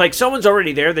If it's like someone's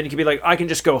already there, then you can be like, I can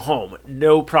just go home,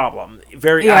 no problem.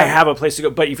 I Yeah. have a place to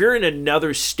go. But if you're in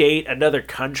another state, another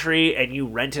country, and you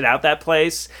rented out that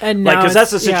place, And like, now because that's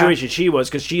the it's- yeah. situation she was,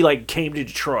 because she like came to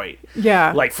Detroit,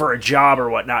 Yeah. like for a job or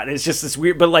whatnot, and it's just this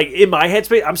weird. But like, in my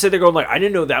headspace, I'm sitting there going like, I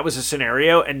didn't know that was a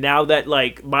scenario, and now that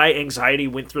like my anxiety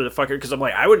went through the fucker, because I'm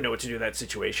like, I wouldn't know what to do in that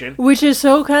situation. Which is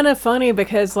so kind of funny,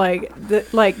 because like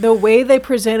the way they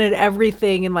presented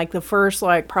everything in like the first,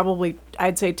 like, probably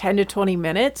I'd say 10 to 20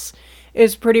 minutes,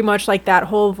 is pretty much like that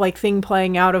whole like thing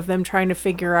playing out of them trying to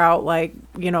figure out like,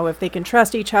 you know, if they can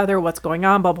trust each other, what's going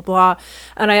on, blah blah blah.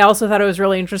 And I also thought it was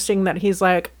really interesting that he's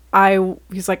like, I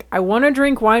want to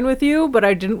drink wine with you, but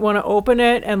I didn't want to open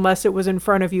it unless it was in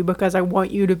front of you because I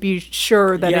want you to be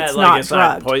sure that it's not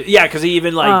drugged. Yeah, because he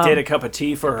even like did a cup of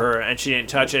tea for her and she didn't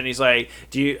touch it. And he's like,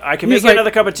 I can make He's you like-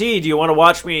 another cup of tea. Do you want to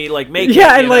watch me like make it?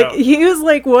 Yeah, and you like know? he was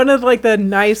like one of like the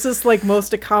nicest, like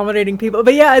most accommodating people.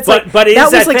 But yeah, it's like but it that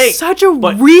is was that like thing. such a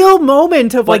But- real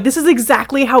moment of like but- this is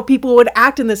exactly how people would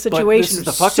act in this But situation. this is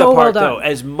the So fucked up well part, done. though.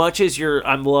 As much as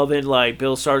I'm loving like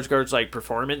Bill Skarsgård's like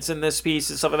performance in this piece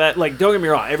and stuff like that. Like, don't get me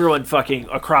wrong, everyone fucking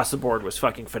across the board was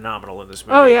fucking phenomenal in this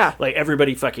movie. Oh, yeah. like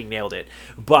everybody fucking nailed it.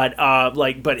 But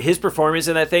but his performance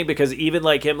in that thing, because even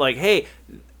like him, like, hey,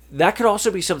 that could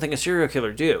also be something a serial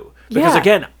killer do. Because Yeah.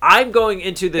 again, I'm going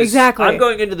into this Exactly. I'm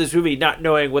going into this movie not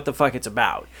knowing what the fuck it's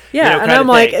about. Yeah, You know, and kind I'm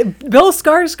of thing. like, Bill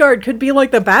Skarsgård could be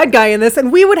like the bad guy in this, and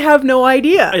we would have no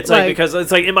idea. It's like because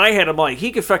it's like in my head I'm like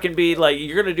he could fucking be like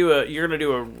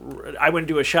I wouldn't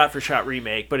do a shot for shot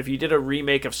remake, but if you did a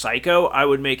remake of Psycho, I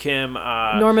would make him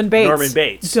Norman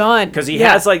Bates. Done. because he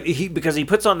Yeah. has like because he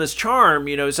puts on this charm,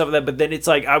 you know, stuff like that. But then it's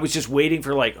like I was just waiting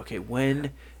for like, okay,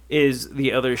 when is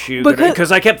the other shoe?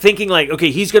 Because I kept thinking like, okay,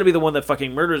 he's gonna be the one that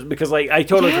fucking murders. Because like I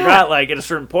totally Yeah. forgot. Like at a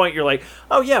certain point, you're like,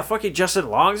 oh yeah, fucking Justin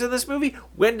Long's in this movie.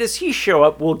 When does he show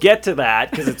up? We'll get to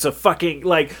that because it's a fucking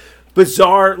like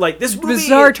bizarre like this movie,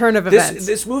 Bizarre turn of events.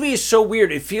 This movie is so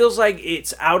weird. It feels like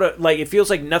it's out of like it feels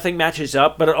like nothing matches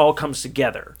up, but it all comes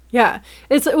together. Yeah,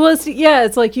 it's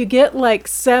like you get like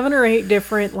 7 or 8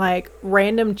 different like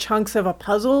random chunks of a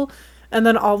puzzle, and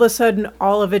then all of a sudden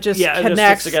all of it just Yeah, it just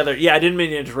connects fits together. Yeah, I didn't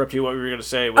mean to interrupt you. What we were gonna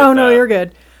say? With, Oh no, you're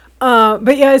good.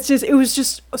 But yeah, it was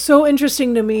just so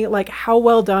interesting to me, like how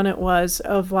well done it was.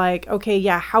 Of like, okay,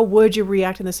 yeah, how would you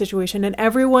react in the situation? And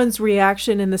everyone's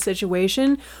reaction in the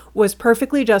situation was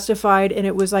perfectly justified, and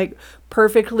it was like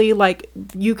perfectly like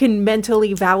you can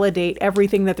mentally validate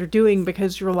everything that they're doing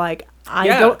because you're like,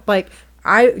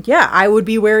 I would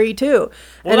be wary too.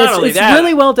 Well, And not only it's that-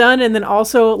 really well done. And then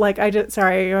also like I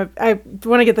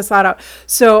want to get this thought out.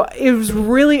 So it was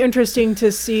really interesting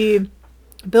to see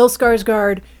Bill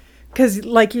Skarsgård, because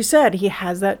like you said, he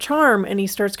has that charm and he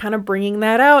starts kind of bringing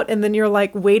that out, and then you're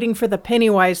like waiting for the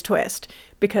Pennywise twist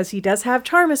because he does have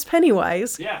charm as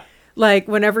Pennywise. Yeah. Like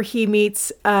whenever he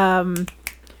meets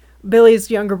Billy's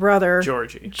younger brother,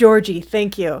 Georgie,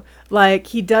 thank you. Like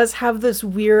he does have this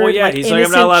weird, Well, yeah, like, he's like,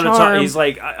 I'm not innocent allowed to talk. charm. He's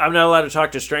like, I'm not allowed to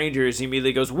talk to strangers. He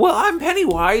immediately goes, well, I'm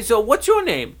Pennywise. So what's your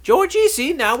name? Georgie.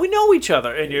 See, now we know each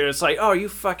other. And you're just like, oh, you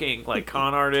fucking like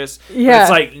con artist. Yeah.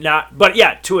 It's like not, but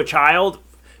yeah, to a child,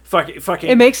 fucking.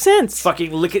 It makes sense.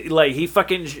 Fucking lick it, like he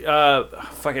fucking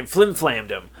flim flammed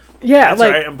him. Yeah, That's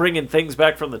like all right. I'm bringing things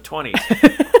back from the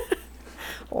 20s.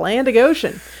 Land of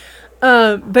Goshen.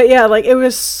 But yeah, like it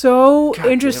was so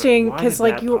interesting because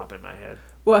like pop in my head.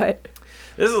 What?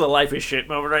 This is a life of shit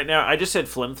moment right now. I just said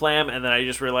Flim Flam, and then I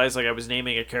just realized like I was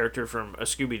naming a character from a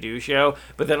Scooby-Doo show,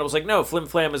 but then I was like, no, Flim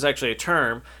Flam is actually a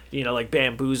term, you know, like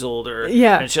bamboozled or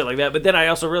and shit like that. But then I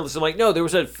also realized I'm like, no, there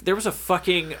was a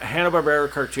fucking Hanna-Barbera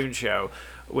cartoon show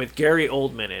with Gary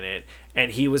Oldman in it,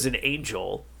 and he was an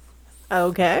angel.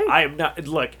 Okay. I am not.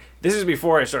 Look, this is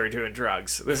before I started doing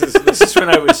drugs. This is when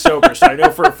I was sober, so I know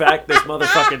for a fact this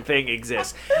motherfucking thing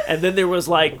exists. And then there was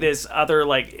like this other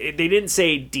like they didn't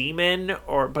say demon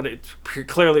but it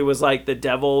clearly was like the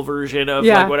devil version of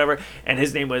like whatever. And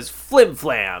his name was Flim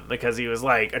Flam because he was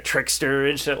like a trickster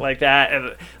and shit like that.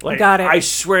 And like, Got it. I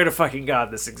swear to fucking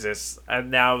God, this exists.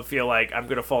 And now I feel like I'm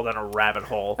gonna fall down a rabbit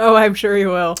hole. Oh, I'm sure you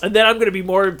will. And then I'm gonna be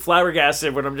more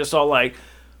flabbergasted when I'm just all like,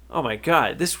 oh my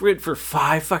God, this went for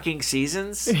 5 fucking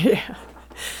seasons? Yeah.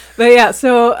 But yeah,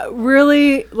 so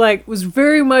really, like, was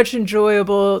very much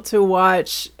enjoyable to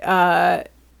watch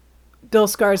Bill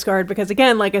Skarsgård because,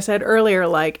 again, like I said earlier,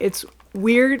 like, it's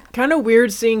weird, kind of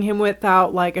weird seeing him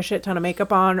without, like, a shit ton of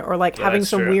makeup on or, like, having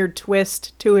some weird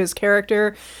twist to his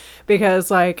character because,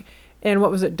 like, in,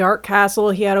 what was it, Dark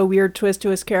Castle, he had a weird twist to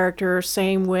his character.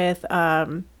 Same with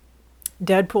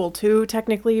Deadpool 2,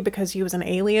 technically, because he was an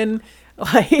alien.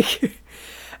 Like,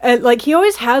 and like he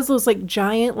always has those like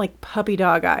giant like puppy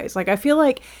dog eyes. Like I feel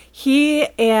like he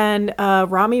and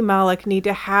Rami Malek need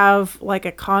to have like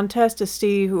a contest to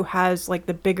see who has like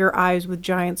the bigger eyes with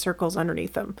giant circles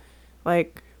underneath them.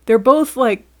 Like they're both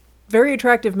like very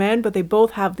attractive men, but they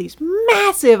both have these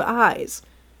massive eyes.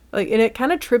 Like, and it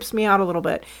kind of trips me out a little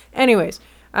bit. Anyways,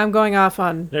 I'm going off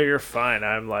on. No, you're fine.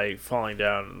 I'm like falling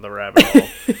down the rabbit hole,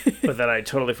 but then I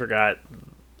totally forgot.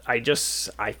 I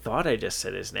thought I just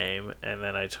said his name, and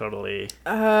then I totally.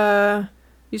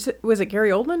 You said, was it Gary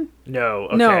Oldman? No,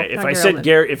 okay. No, if not I Gary said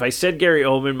Oldman. If I said Gary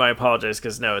Oldman, I apologize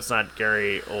because no, it's not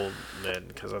Gary Oldman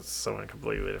because that's someone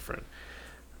completely different.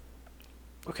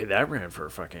 Okay, that ran for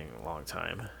a fucking long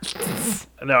time.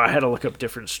 No, I had to look up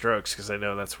Different Strokes because I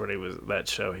know that's what that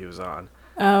show he was on.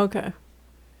 Oh, okay.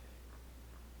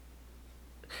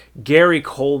 Gary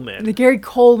Coleman. The Gary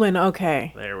Coleman.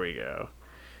 Okay. There we go.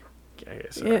 Okay,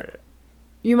 Yeah. sorry.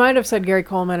 You might have said Gary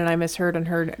Coleman and I misheard and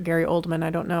heard Gary Oldman. I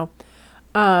don't know.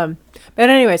 But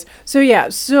anyways,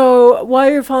 so while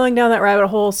you're falling down that rabbit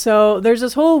hole, so there's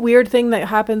this whole weird thing that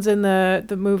happens in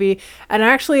the movie. And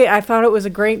actually, I thought it was a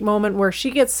great moment where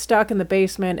she gets stuck in the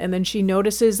basement and then she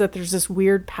notices that there's this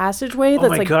weird passageway Oh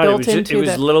that's my like god, built it into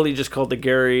was the... literally just called the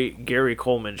Gary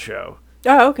Coleman Show.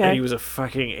 Oh, okay. And he was a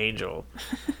fucking angel.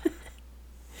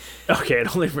 Okay,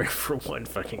 it only ran for one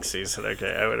fucking season.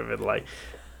 Okay, I would have been like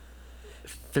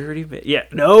 30 minutes. Yeah,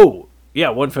 no. Yeah,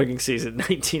 one fucking season,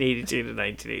 1982 to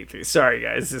 1983. Sorry,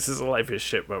 guys, this is a life is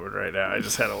shit moment right now. I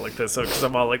just had to look this up because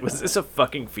I'm all like, was this a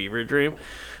fucking fever dream?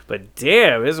 But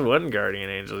damn, this one guardian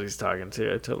angel he's talking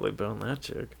to. I totally boned that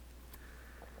chick.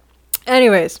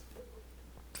 Anyways.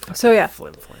 So, yeah.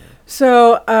 Flim flam.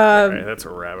 So, Alright, that's a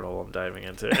rabbit hole I'm diving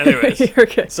into. Anyways, you're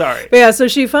okay. Sorry. But yeah, so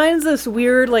she finds this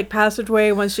weird like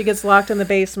passageway once she gets locked in the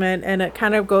basement, and it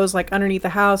kind of goes like underneath the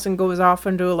house and goes off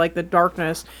into like the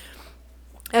darkness.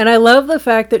 And I love the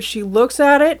fact that she looks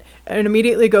at it and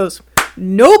immediately goes,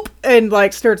 nope, and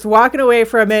like starts walking away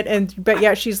from it. But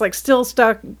yeah, she's like still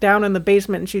stuck down in the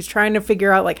basement and she's trying to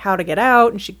figure out like how to get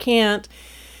out and she can't.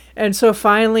 And so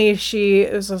finally she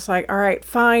is just like, all right,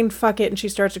 fine, fuck it. And she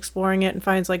starts exploring it and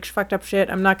finds like fucked up shit.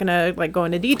 I'm not going to like go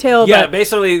into detail. Yeah, but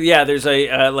basically, yeah, there's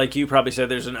a, like you probably said,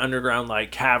 there's an underground like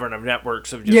cavern of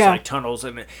networks of just like tunnels.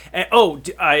 And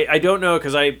I don't know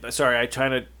because I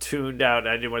kind of tuned out.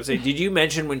 I didn't want to say, did you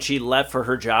mention when she left for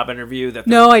her job interview that?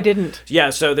 No, I didn't.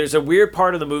 Yeah, so there's a weird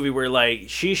part of the movie where like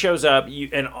she shows up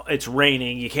and it's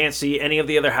raining. You can't see any of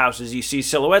the other houses. You see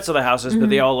silhouettes of the houses, but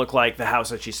they all look like the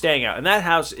house that she's staying at. And that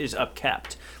house is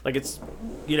upkept, like it's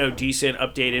decent,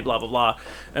 updated, blah blah blah,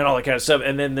 and all that kind of stuff.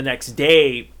 And then the next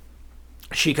day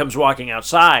she comes walking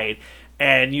outside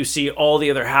and you see all the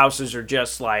other houses are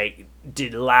just like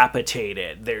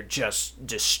dilapidated, they're just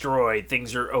destroyed,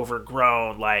 things are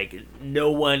overgrown, like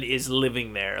no one is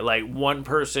living there, like one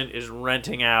person is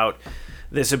renting out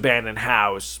this abandoned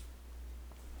house,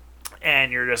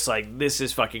 and you're just like, this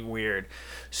is fucking weird.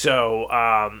 So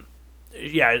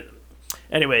yeah.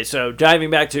 Anyway, so diving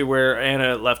back to where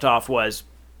Anna left off was,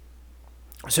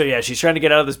 so yeah, she's trying to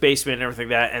get out of this basement and everything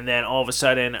like that, and then all of a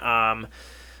sudden,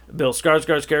 Bill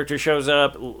Skarsgård's character shows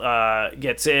up,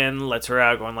 gets in, lets her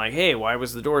out, going like, hey, why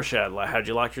was the door shut? How'd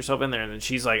you lock yourself in there? And then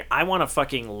she's like, I want to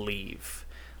fucking leave.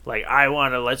 Like,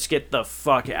 let's get the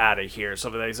fuck out of here.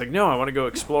 Something like that. He's like, no, I want to go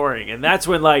exploring. And that's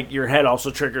when, like, your head also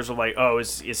triggers of, like, oh,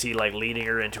 is he, like, leading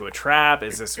her into a trap?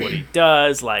 Is this what he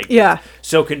does? Like, Yeah.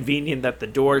 so convenient that the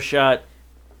door shut.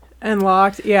 And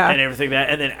locked, yeah. And everything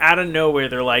that. And then out of nowhere,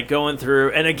 they're, like, going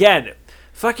through. And again,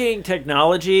 fucking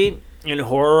technology and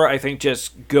horror, I think,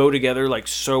 just go together, like,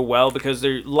 so well. Because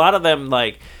a lot of them,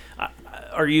 like,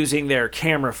 are using their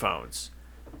camera phones.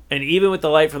 And even with the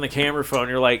light from the camera phone,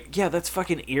 you're like, yeah, that's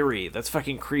fucking eerie. That's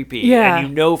fucking creepy. Yeah. And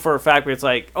you know for a fact, but it's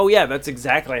like, oh yeah, that's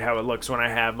exactly how it looks when I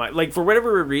have my... Like, for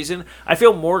whatever reason, I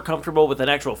feel more comfortable with an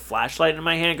actual flashlight in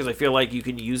my hand because I feel like you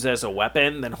can use it as a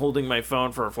weapon than holding my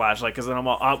phone for a flashlight, because then I'm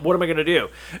all, what am I going to do?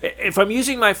 If I'm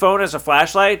using my phone as a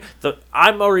flashlight,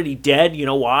 I'm already dead. You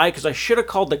know why? Because I should have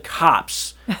called the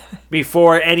cops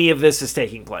before any of this is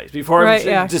taking place. Before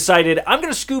I decided, I'm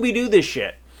going to Scooby-Doo this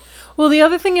shit. Well, the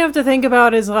other thing you have to think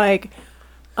about is like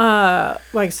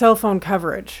cell phone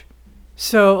coverage.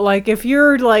 So, like, if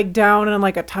you're like down in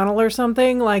like a tunnel or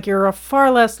something, like you're far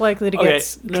less likely to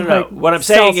get. No. What I'm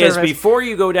saying is, before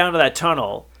you go down to that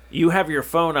tunnel, you have your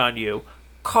phone on you.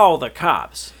 Call the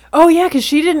cops. Oh yeah, because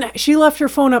she left her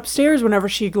phone upstairs whenever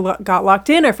she got locked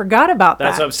in. I forgot about that.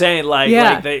 That's what I'm saying. Like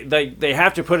they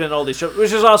have to put in all these shows,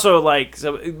 which is also like,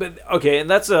 so, but okay. And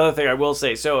that's the other thing I will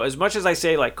say. So as much as I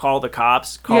say like call the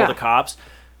cops,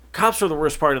 cops are the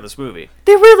worst part of this movie.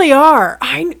 They really are.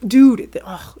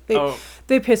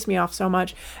 They piss me off so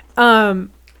much.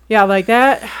 Yeah, like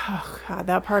that. Oh God,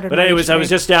 that part of. But anyways, I was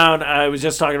just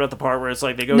talking about the part where it's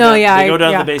like they go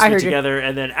down the basement together,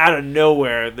 and then out of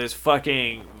nowhere, this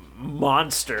fucking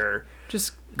monster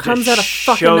just comes out of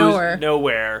fucking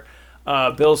nowhere.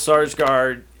 Bill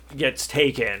Skarsgård gets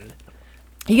taken.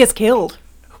 He gets killed.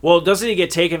 Well, doesn't he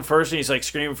get taken first and he's like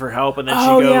screaming for help, and then she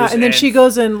goes and then she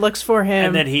goes and looks for him,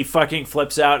 and then he fucking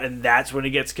flips out, and that's when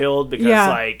he gets killed because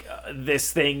like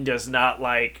this thing does not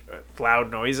like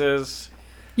loud noises.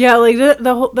 Yeah, like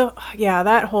yeah,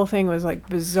 that whole thing was like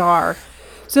bizarre.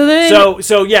 So then,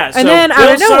 So yeah. And then Bill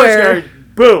out of nowhere-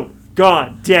 Skarsgård, boom,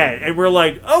 gone, dead, and we're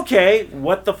like, okay,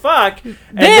 what the fuck? And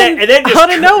Then, just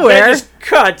out of nowhere- then just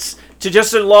cuts to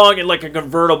Justin Long in like a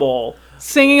convertible,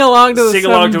 singing along to sing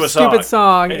some along to a stupid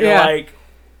song. And you're Yeah, like,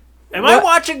 am I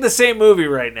watching the same movie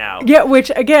right now? yeah. Which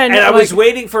again, And I like, was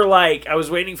waiting for like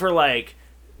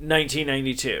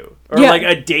 1992 or Yeah. like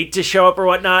a date to show up or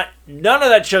whatnot. None of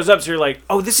that shows up. So you're like,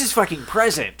 oh, this is fucking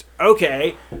present.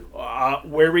 Okay,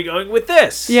 where are we going with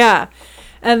this? Yeah.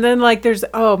 And then like there's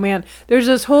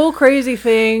this whole crazy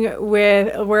thing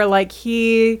where like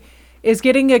he is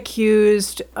getting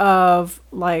accused of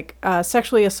like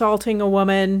sexually assaulting a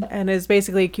woman and is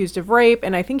basically accused of rape,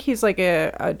 and I think he's like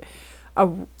a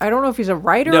I don't know if he's a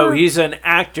writer. No, he's an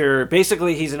actor.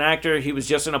 Basically, he's an actor. He was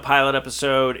just in a pilot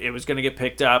episode. It was going to get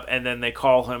picked up, and then they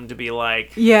call him to be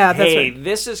like, Yeah, that's hey, right.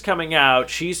 this is coming out.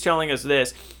 She's telling us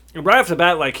this. And right off the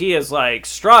bat, like, he is, like,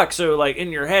 struck. So, like, in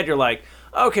your head, you're like,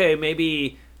 okay,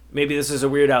 maybe this is a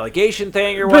weird allegation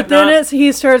thing or whatnot. But then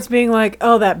he starts being like,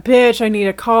 "Oh, that bitch! I need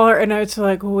to call her." And it's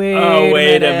like, wait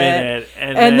a minute.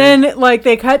 And then like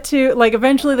they cut to like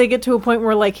eventually they get to a point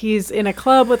where like he's in a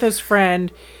club with his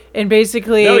friend, and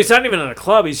basically No, he's not even in a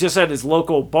club. He's just at his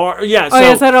local bar. Yeah, so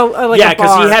he's at a because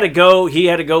bar. he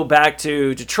had to go back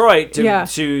to Detroit Yeah.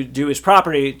 to do his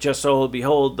property. Just so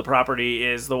behold, the property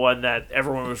is the one that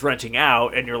everyone was renting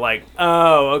out, and you're like,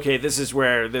 oh, okay, this is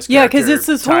where this. Yeah, because character it's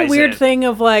this whole ties weird in. thing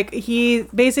of like he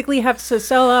basically has to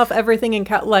sell off everything and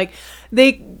like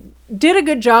they did a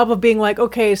good job of being like,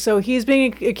 okay, so he's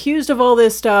being accused of all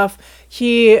this stuff.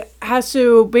 He has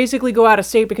to basically go out of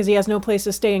state because he has no place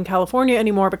to stay in California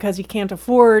anymore because he can't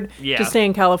afford Yeah. to stay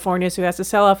in California, so he has to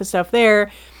sell off his stuff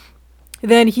there.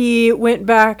 Then he went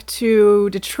back to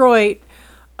Detroit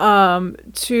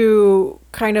to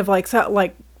kind of like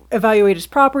evaluate his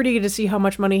property to see how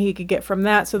much money he could get from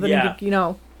that, so then Yeah. he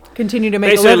could, continue to make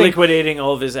a Basically living. liquidating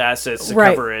all of his assets to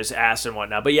Right. cover his ass and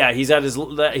whatnot. But yeah, he's at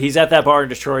that bar in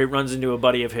Detroit, runs into a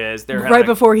buddy of his. They're Right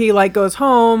before he like goes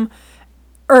home,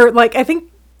 or like I think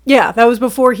that was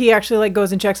before he actually like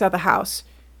goes and checks out the house.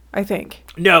 I think.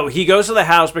 No, he goes to the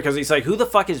house because he's like, who the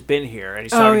fuck has been here? And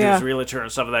he's talking to yeah. his realtor and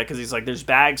stuff like that because he's like, there's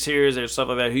bags here, there's stuff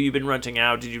like that. Who you been renting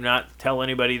out? Did you not tell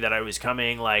anybody that I was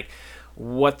coming? Like,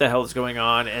 what the hell is going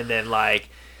on? And then like,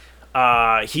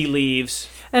 he leaves.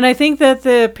 And I think that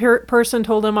the person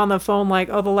told him on the phone like,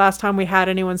 oh, the last time we had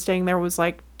anyone staying there was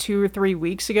like 2 or 3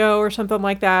 weeks ago or something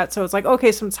like that. So it's like,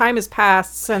 okay, some time has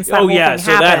passed since that whole thing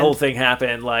happened. That whole thing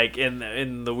happened like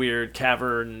in the weird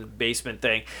cavern basement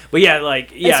thing. But yeah,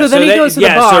 like yeah. so then he goes to the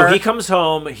bar. So he comes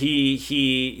home.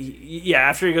 He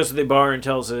after he goes to the bar and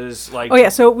tells his like. Oh yeah,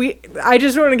 so I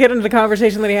just want to get into the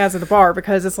conversation that he has at the bar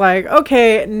because it's like,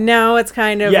 okay, now it's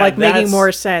kind of Yeah, like making that's-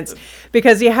 more sense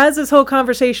because he has this whole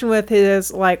conversation with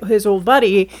his old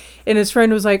buddy, and his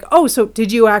friend was like, oh, so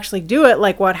did you actually do it?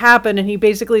 Like, what happened? And he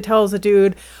basically tells the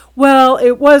dude, well,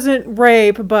 it wasn't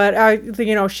rape, but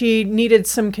she needed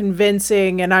some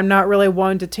convincing, and I'm not really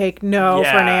one to take no for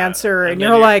an Yeah, answer. And and then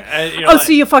you're you're- like, and you're oh, like-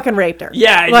 so you fucking raped her?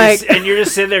 Yeah, and, like you're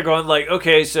just sitting there going like,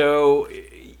 okay, so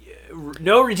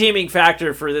no redeeming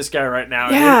factor for this guy right now.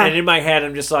 Yeah. And in my head,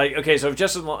 I'm just like, okay, so if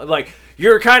Justin Long, like,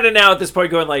 you're kind of now at this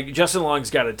point going like, Justin Long's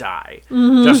got to die.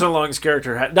 Mm-hmm. Justin Long's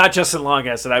character, not Justin Long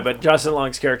has to die, but Justin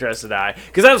Long's character has to die.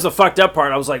 Because that was the fucked up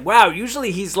part. I was like, wow,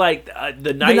 usually he's like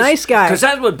the nice guy. Because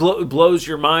that's what blows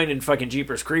your mind in fucking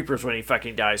Jeepers Creepers when he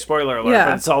fucking dies. Spoiler alert. Yeah.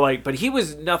 But it's all like, but he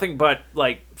was nothing but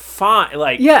like fine.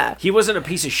 Like, Yeah. he wasn't a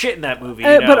piece of shit in that movie.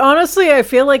 But honestly, I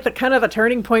feel like the kind of the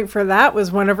turning point for that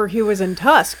was whenever he was in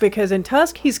Tusk, because in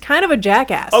Tusk he's kind of a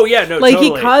jackass. Oh, yeah, no, like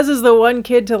totally. he causes the one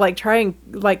kid to like try and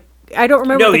like I don't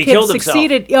remember No, if the he kid killed himself.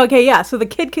 succeeded. Okay, yeah, so the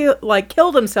kid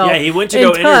killed himself. Yeah, he went to in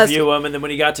go Tusk interview him, and then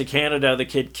when he got to Canada, the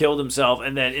kid killed himself,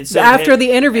 and then instead after of him,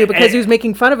 the interview because and- he was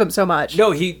making fun of him so much.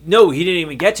 No, he didn't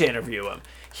even get to interview him.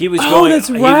 He was that's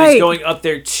He was right. going up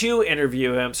there to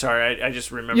interview him. Sorry, I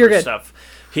just remember You're good. stuff.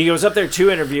 He goes up there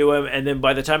to interview him, and then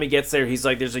by the time he gets there, he's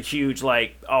like, there's a huge,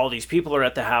 like, all these people are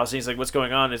at the house, and he's like, what's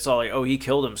going on? It's all like, oh, he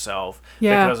killed himself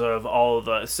Yeah. because of all of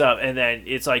the stuff. And then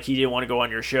it's like he didn't want to go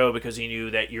on your show because he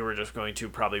knew that you were just going to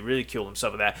probably ridicule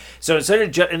himself with that. So instead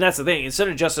of, and that's the thing, instead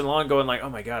of Justin Long going like, oh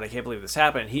my God, I can't believe this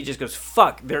happened, he just goes,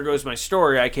 fuck, there goes my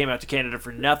story. I came out to Canada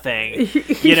for nothing,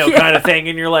 kind of thing.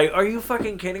 And you're like, are you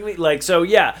fucking kidding me? Like, so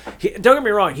yeah, don't get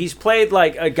me wrong, he's played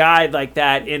like a guy like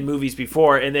that in movies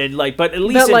before, and then like, but at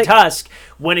least least in like, Tusk,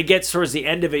 when it gets towards the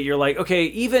end of it, you're like, okay,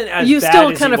 even as you bad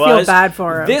still as kind he of feel was, bad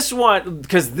for him. This one,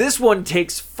 because this one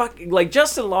takes fucking, like,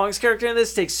 Justin Long's character in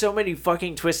this takes so many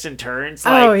fucking twists and turns.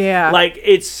 Like, Oh, yeah. like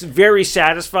it's very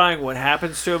satisfying what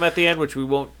happens to him at the end, which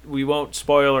we won't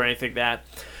spoil or anything that.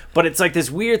 But it's like this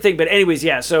weird thing. But anyways,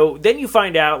 yeah. So then you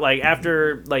find out, like,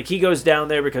 after, like, he goes down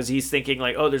there because he's thinking,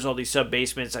 like, oh, there's all these sub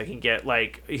basements I can get.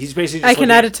 Like, he's basically just I can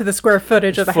looking add at it to the square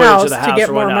footage of the footage house of the to house get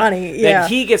or more whatnot. money. Yeah. Then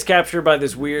he gets captured by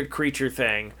this weird creature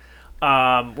thing. We're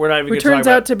not even going Who to talk turns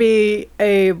about out to be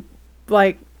a,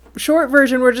 like, short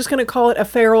version. We're just going to call it a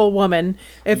feral woman.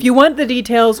 If you want the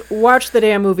details, watch the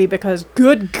damn movie because,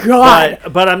 good God.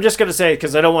 But I'm just gonna say,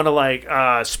 because I don't want to like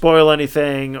spoil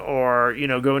anything or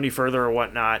go any further or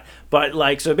whatnot. But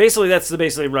like, so basically that's the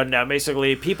basically rundown.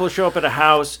 Basically, people show up at a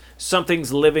house,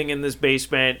 something's living in this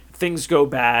basement, things go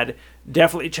bad.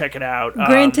 Definitely check it out.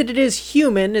 Granted, it is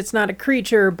human. It's not a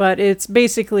creature, but it's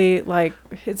basically like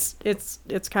it's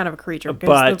kind of a creature. 'Cause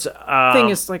But the thing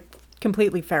is like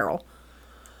completely feral.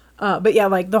 But yeah,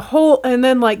 like the whole, and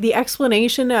then like the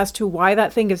explanation as to why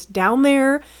that thing is down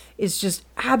there is just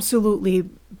absolutely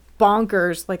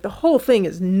bonkers. Like the whole thing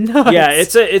is nuts. yeah,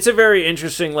 it's a very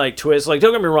interesting like twist. Like,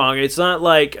 don't get me wrong, it's not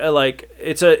like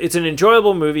it's an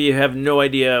enjoyable movie. You have no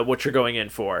idea what you're going in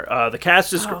for. The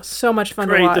cast is so much fun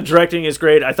to great. watch. The directing is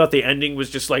great. I thought the ending was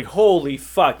just like, holy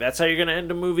fuck, that's how you're gonna end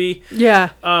a movie. Yeah.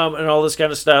 And all this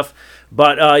kind of stuff.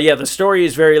 But yeah, the story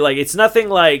is very like, it's nothing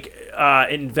like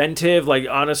inventive. Like,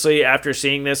 honestly, after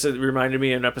seeing this, it reminded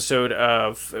me of an episode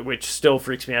of, which still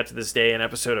freaks me out to this day, an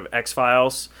episode of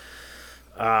X-Files.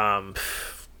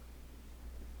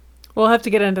 We'll have to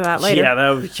get into that later. Yeah, that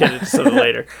would get into something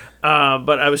later.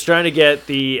 But I was trying to get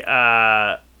the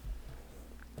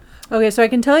Okay, so I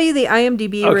can tell you the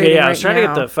IMDb okay, rating yeah, I was right trying to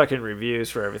now. get the fucking reviews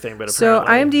for everything, but So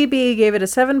apparently IMDb gave it a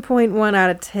 7.1 out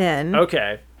of 10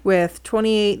 okay. with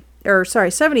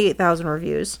 78,000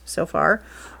 reviews so far.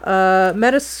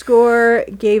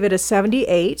 Metascore gave it a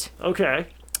 78. Okay.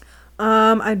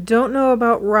 I don't know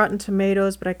about Rotten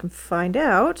Tomatoes, but I can find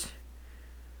out.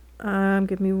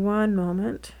 Give me one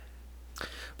moment.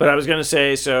 But I was going to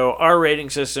say, so our rating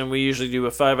system, we usually do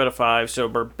a 5 out of 5. So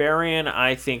Barbarian,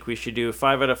 I think we should do a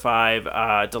 5 out of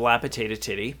 5. Dilapidated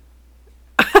Titty.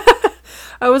 I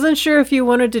wasn't sure if you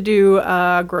wanted to do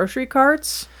grocery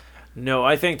carts. No,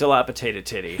 I think Dilapidated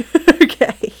Titty.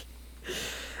 Okay.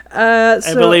 And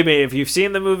So, believe me, if you've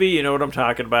seen the movie, you know what I'm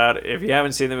talking about. If you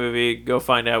haven't seen the movie, go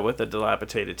find out what the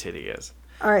Dilapidated Titty is.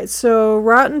 all right, so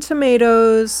Rotten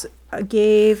Tomatoes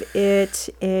gave it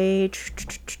a...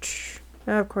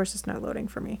 of course, it's not loading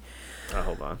for me. Oh,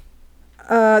 hold on.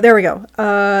 There we go.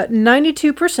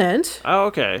 92%. Oh,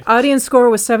 okay. Audience score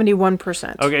was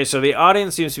 71%. Okay, so the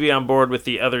audience seems to be on board with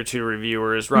the other two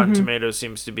reviewers. Rotten Tomatoes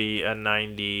seems to be a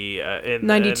 90,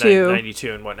 92.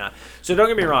 92 and whatnot. So don't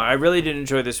get me wrong, I really did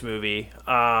enjoy this movie.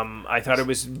 I thought it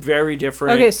was very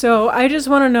different. Okay, so I just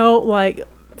want to know, like,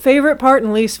 favorite part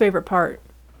and least favorite part.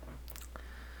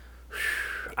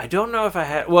 I don't know if I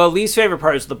had. Well, least favorite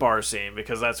part is the bar scene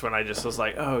because that's when I just was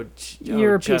like,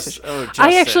 You're a piece of shit. Justin.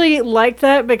 I actually like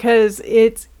that because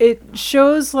it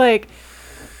shows, like,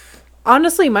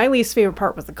 honestly, my least favorite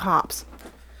part was the cops.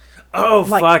 Oh,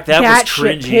 like, fuck, that was that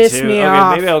shit cringy pissed too. me Okay,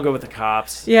 off. maybe I'll go with the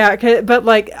cops. Yeah, but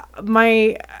like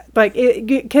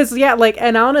because yeah, like,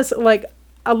 and honest, like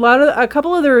a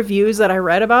couple of the reviews that I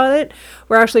read about it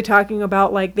were actually talking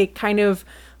about like they kind of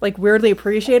like weirdly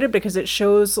appreciate it because it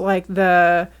shows like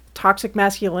the toxic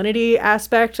masculinity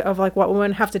aspect of like what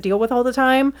women have to deal with all the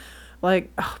time. Like,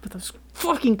 oh, but those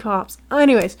fucking cops.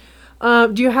 Anyways,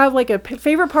 do you have like a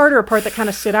favorite part or a part that kind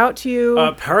of stood out to you?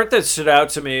 A part that stood out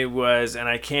to me was, and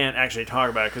I can't actually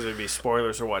talk about it because it would be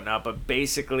spoilers or whatnot, but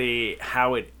basically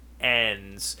how it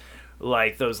ends,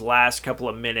 like those last couple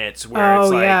of minutes where it's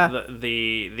like yeah.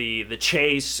 the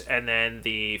chase and then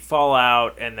the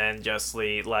fallout and then just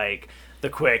the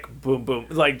quick boom boom,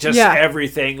 like just Yeah.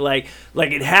 everything, like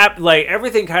it happened, like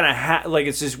everything kind of like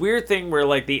it's this weird thing where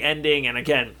like the ending, and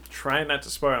again, trying not to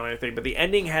spoil anything, but the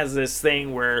ending has this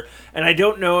thing where, and I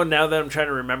don't know now that I'm trying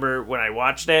to remember when I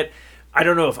watched it, I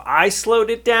don't know if I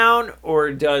slowed it down or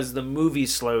does the movie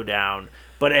slow down,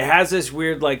 but it has this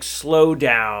weird like slow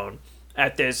down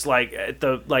at this at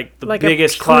the Like a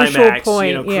biggest crucial climax,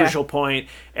 point, yeah. crucial point.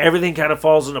 Everything kind of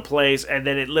falls into place, and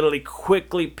then it literally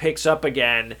quickly picks up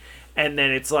again. And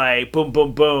then it's like boom,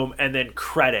 boom, boom, and then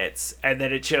credits. And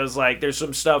then it shows like there's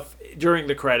some stuff during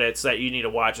the credits that you need to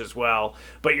watch as well.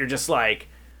 But you're just like,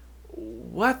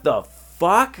 what the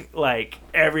fuck? Like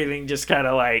everything just kind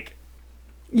of like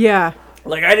yeah.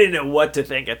 I didn't know what to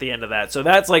think at the end of that. So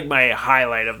that's like my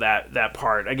highlight of that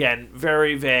part. Again,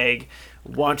 very vague.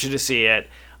 Want you to see it.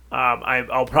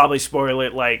 I'll probably spoil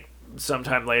it like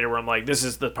sometime later where I'm like, this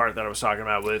is the part that I was talking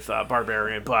about with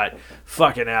Barbarian, but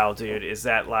fucking hell, dude, is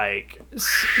that like...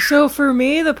 So for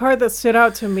me, the part that stood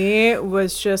out to me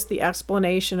was just the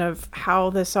explanation of how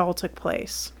this all took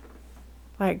place.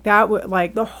 Like that would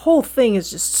like the whole thing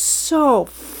is just so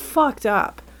fucked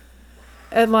up.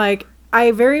 And like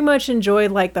I very much enjoyed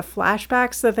like the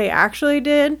flashbacks that they actually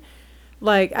did.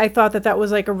 Like I thought that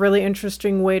was like a really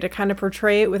interesting way to kind of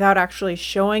portray it without actually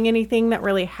showing anything that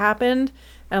really happened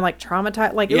and like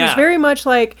traumatized. Like it was very much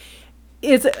like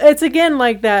it's again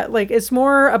like that. Like it's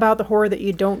more about the horror that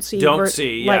you don't see,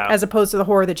 like as opposed to the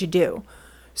horror that you do.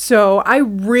 So I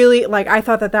really like. I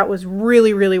thought that was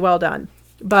really really well done.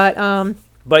 But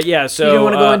yeah. So you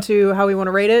want to go into how we want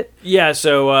to rate it? Yeah.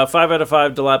 So 5 out of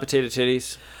 5 dilapidated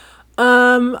titties.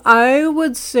 I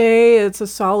would say it's a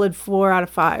solid 4 out of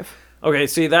 5. Okay,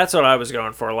 see, that's what I was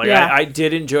going for. Like, yeah. I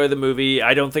did enjoy the movie.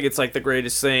 I don't think it's, like, the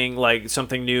greatest thing, like,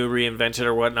 something new, reinvented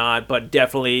or whatnot, but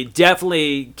definitely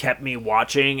kept me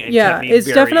watching and kept me it's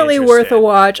very definitely interested. worth a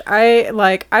watch.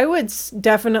 I would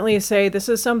definitely say this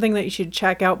is something that you should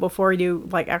check out before you,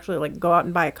 like, actually, like, go out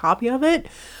and buy a copy of it.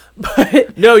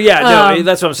 But no,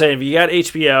 that's what I'm saying. If you got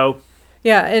HBO...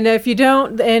 Yeah, and if you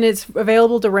don't, and it's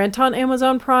available to rent on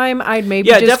Amazon Prime, I'd maybe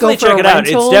just definitely go for check it out.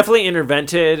 rental. It's definitely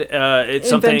intervented.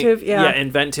 It's Inventive, something, yeah.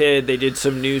 invented. They did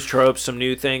some news tropes, some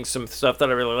new things, some stuff that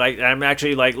I really like. I'm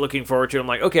actually like looking forward to. I'm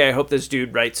like, okay, I hope this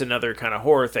dude writes another kind of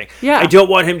horror thing. Yeah, I don't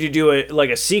want him to do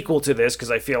a sequel to this because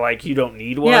I feel like you don't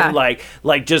need one. Yeah. Like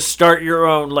just start your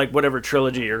own like whatever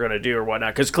trilogy you're gonna do or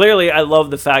whatnot. Because clearly, I love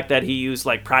the fact that he used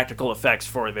like practical effects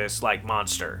for this like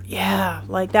monster. Yeah,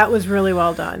 like that was really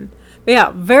well done. But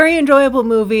yeah, very enjoyable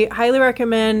movie. Highly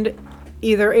recommend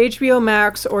either HBO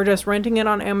Max or just renting it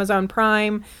on Amazon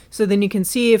Prime, so then you can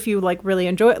see if you like really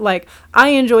enjoy it. Like I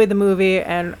enjoyed the movie,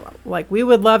 and like we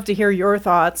would love to hear your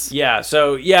thoughts. Yeah,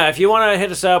 so yeah, if you want to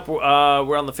hit us up,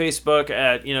 we're on the Facebook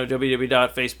at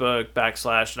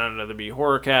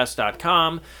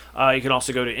www.facebook.com/notanotherBHorrorcast.com. You can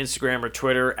also go to Instagram or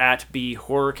Twitter at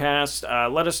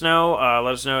BHorrorcast. Let us know.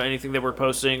 Let us know anything that we're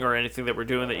posting or anything that we're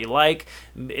doing that you like.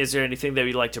 Is there anything that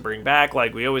you'd like to bring back?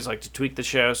 Like we always like to tweak the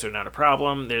show, so not a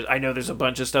problem. I know there's a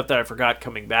bunch of stuff that I forgot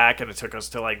coming back, and it took us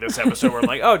to like this episode where I'm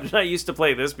like, oh, did I used to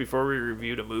play this before we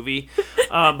reviewed a movie?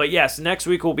 But yes, next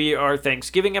week will be our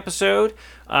Thanksgiving episode.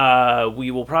 We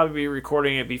will probably be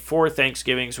recording it before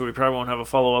Thanksgiving, so we probably won't have a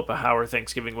follow-up of how our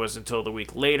Thanksgiving was until the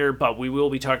week later, but we will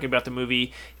be talking about the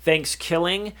movie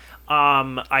Thanksgiving.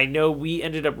 I know we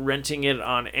ended up renting it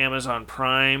on Amazon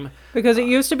Prime. Because it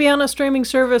used to be on a streaming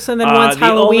service, and then once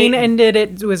Halloween ended,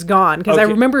 it was gone. Because I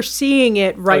remember seeing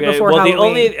it before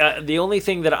Halloween. The only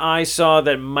thing that I saw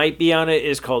that might be on it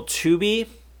is called Tubi.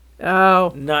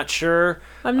 Oh. Not sure.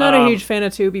 I'm not a huge fan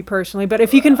of Tubi personally, but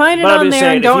if you can find it on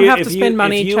there and don't have to spend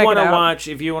money, check it out.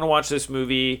 If you want to watch this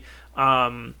movie,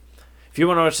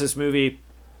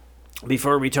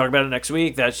 before we talk about it next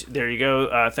week, there you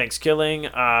go. Thanksgiving.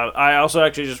 I also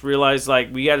actually just realized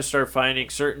like we got to start finding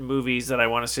certain movies that I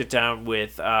want to sit down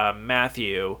with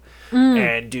Matthew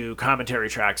and do commentary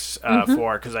tracks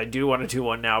for, because I do want to do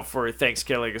one now for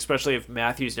Thanksgiving, especially if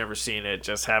Matthew's never seen it.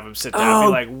 Just have him sit down and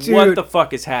be like, dude. what the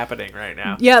fuck is happening right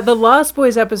now? Yeah, the Lost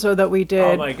Boys episode that we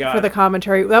did for the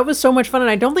commentary, that was so much fun, and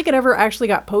I don't think it ever actually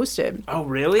got posted. Oh,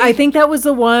 really? I think that was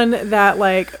the one that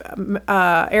like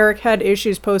Eric had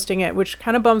issues posting it, which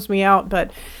kind of bums me out,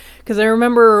 but because I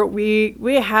remember we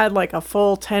had like a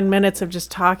full 10 minutes of just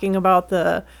talking about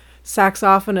the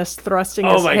saxophonist thrusting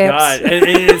his hips. Oh my god! And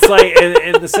it's like,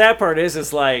 and the sad part is,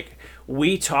 it's like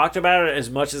we talked about it as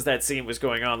much as that scene was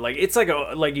going on. Like it's like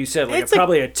like you said, like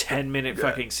probably a 10-minute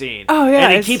fucking scene. Oh yeah,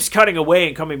 and it keeps cutting away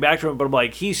and coming back to him, but I'm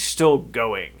like, he's still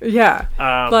going. Yeah,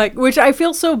 like which I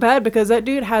feel so bad because that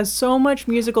dude has so much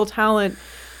musical talent.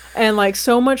 And like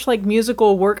so much like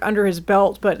musical work under his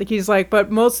belt, but he's like,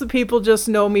 but most of the people just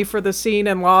know me for the scene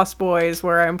in Lost Boys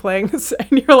where I'm playing this,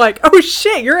 and you're like, oh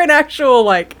shit, you're an actual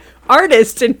like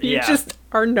artist, and you just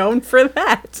are known for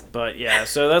that. But yeah,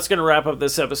 so that's gonna wrap up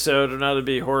this episode of Another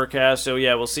Be Horrorcast. So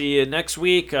yeah, we'll see you next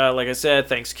week. Like I said,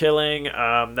 Thanksgiving.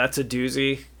 That's a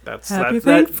doozy. Happy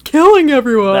Thanksgiving,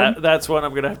 everyone. That's one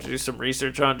I'm gonna have to do some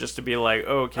research on just to be like,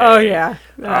 okay. Oh yeah.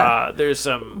 There's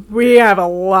some. We have a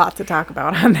lot to talk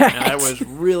about on that. And I was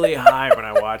really high when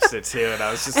I watched it too, and I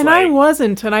was just and I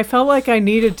wasn't, and I felt like I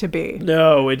needed to be.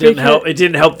 No, it didn't help. It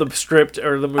didn't help the script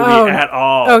or the movie at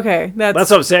all. Okay,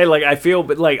 that's what I'm saying. Like I feel,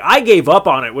 but like I gave up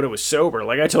on it when it was sober.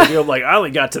 Like I told you, I'm like I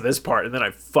only got to this part, and then I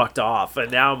fucked off,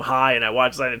 and now I'm high, and I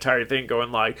watched that entire thing,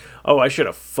 going like, oh, I should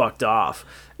have fucked off.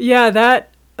 Yeah,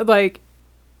 that like.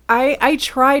 I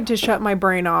tried to shut my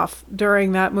brain off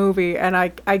during that movie, and I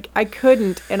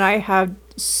couldn't, and I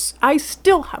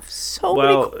still have so many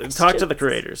Well, questions. talk to the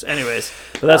creators. Anyways,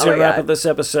 but that's Oh going to my wrap God. up this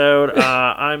episode.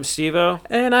 I'm Steve-O,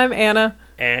 And I'm Anna.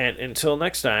 and until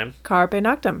next time. Carpe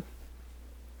Noctem.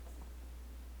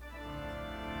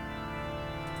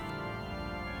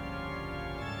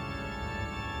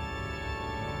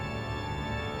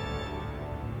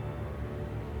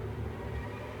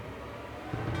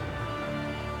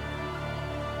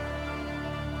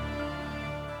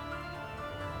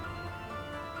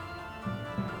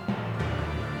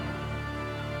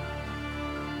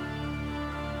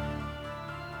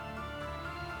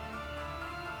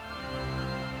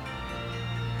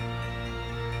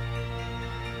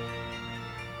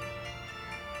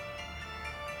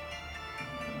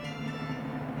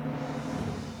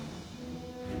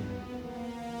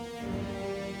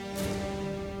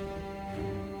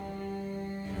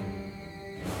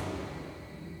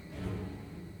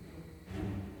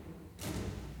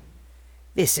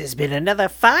 This has been another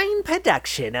fine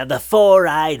production of the Four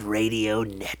Eyed Radio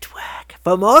Network.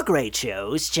 For more great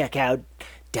shows, check out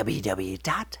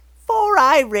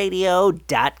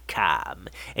www.foureyeradio.com.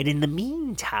 And in the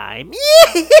meantime,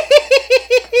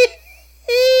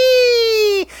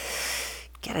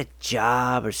 get a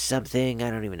job or something. I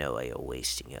don't even know why you're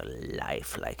wasting your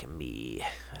life like me.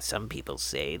 Some people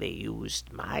say they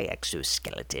used my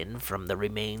exoskeleton from the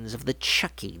remains of the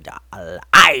Chucky doll.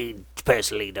 I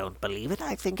personally don't believe it.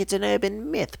 I think it's an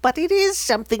urban myth, but it is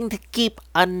something to keep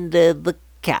under the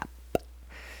cap,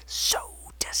 so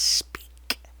to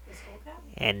speak.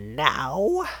 And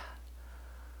now,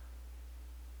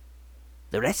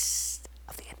 the rest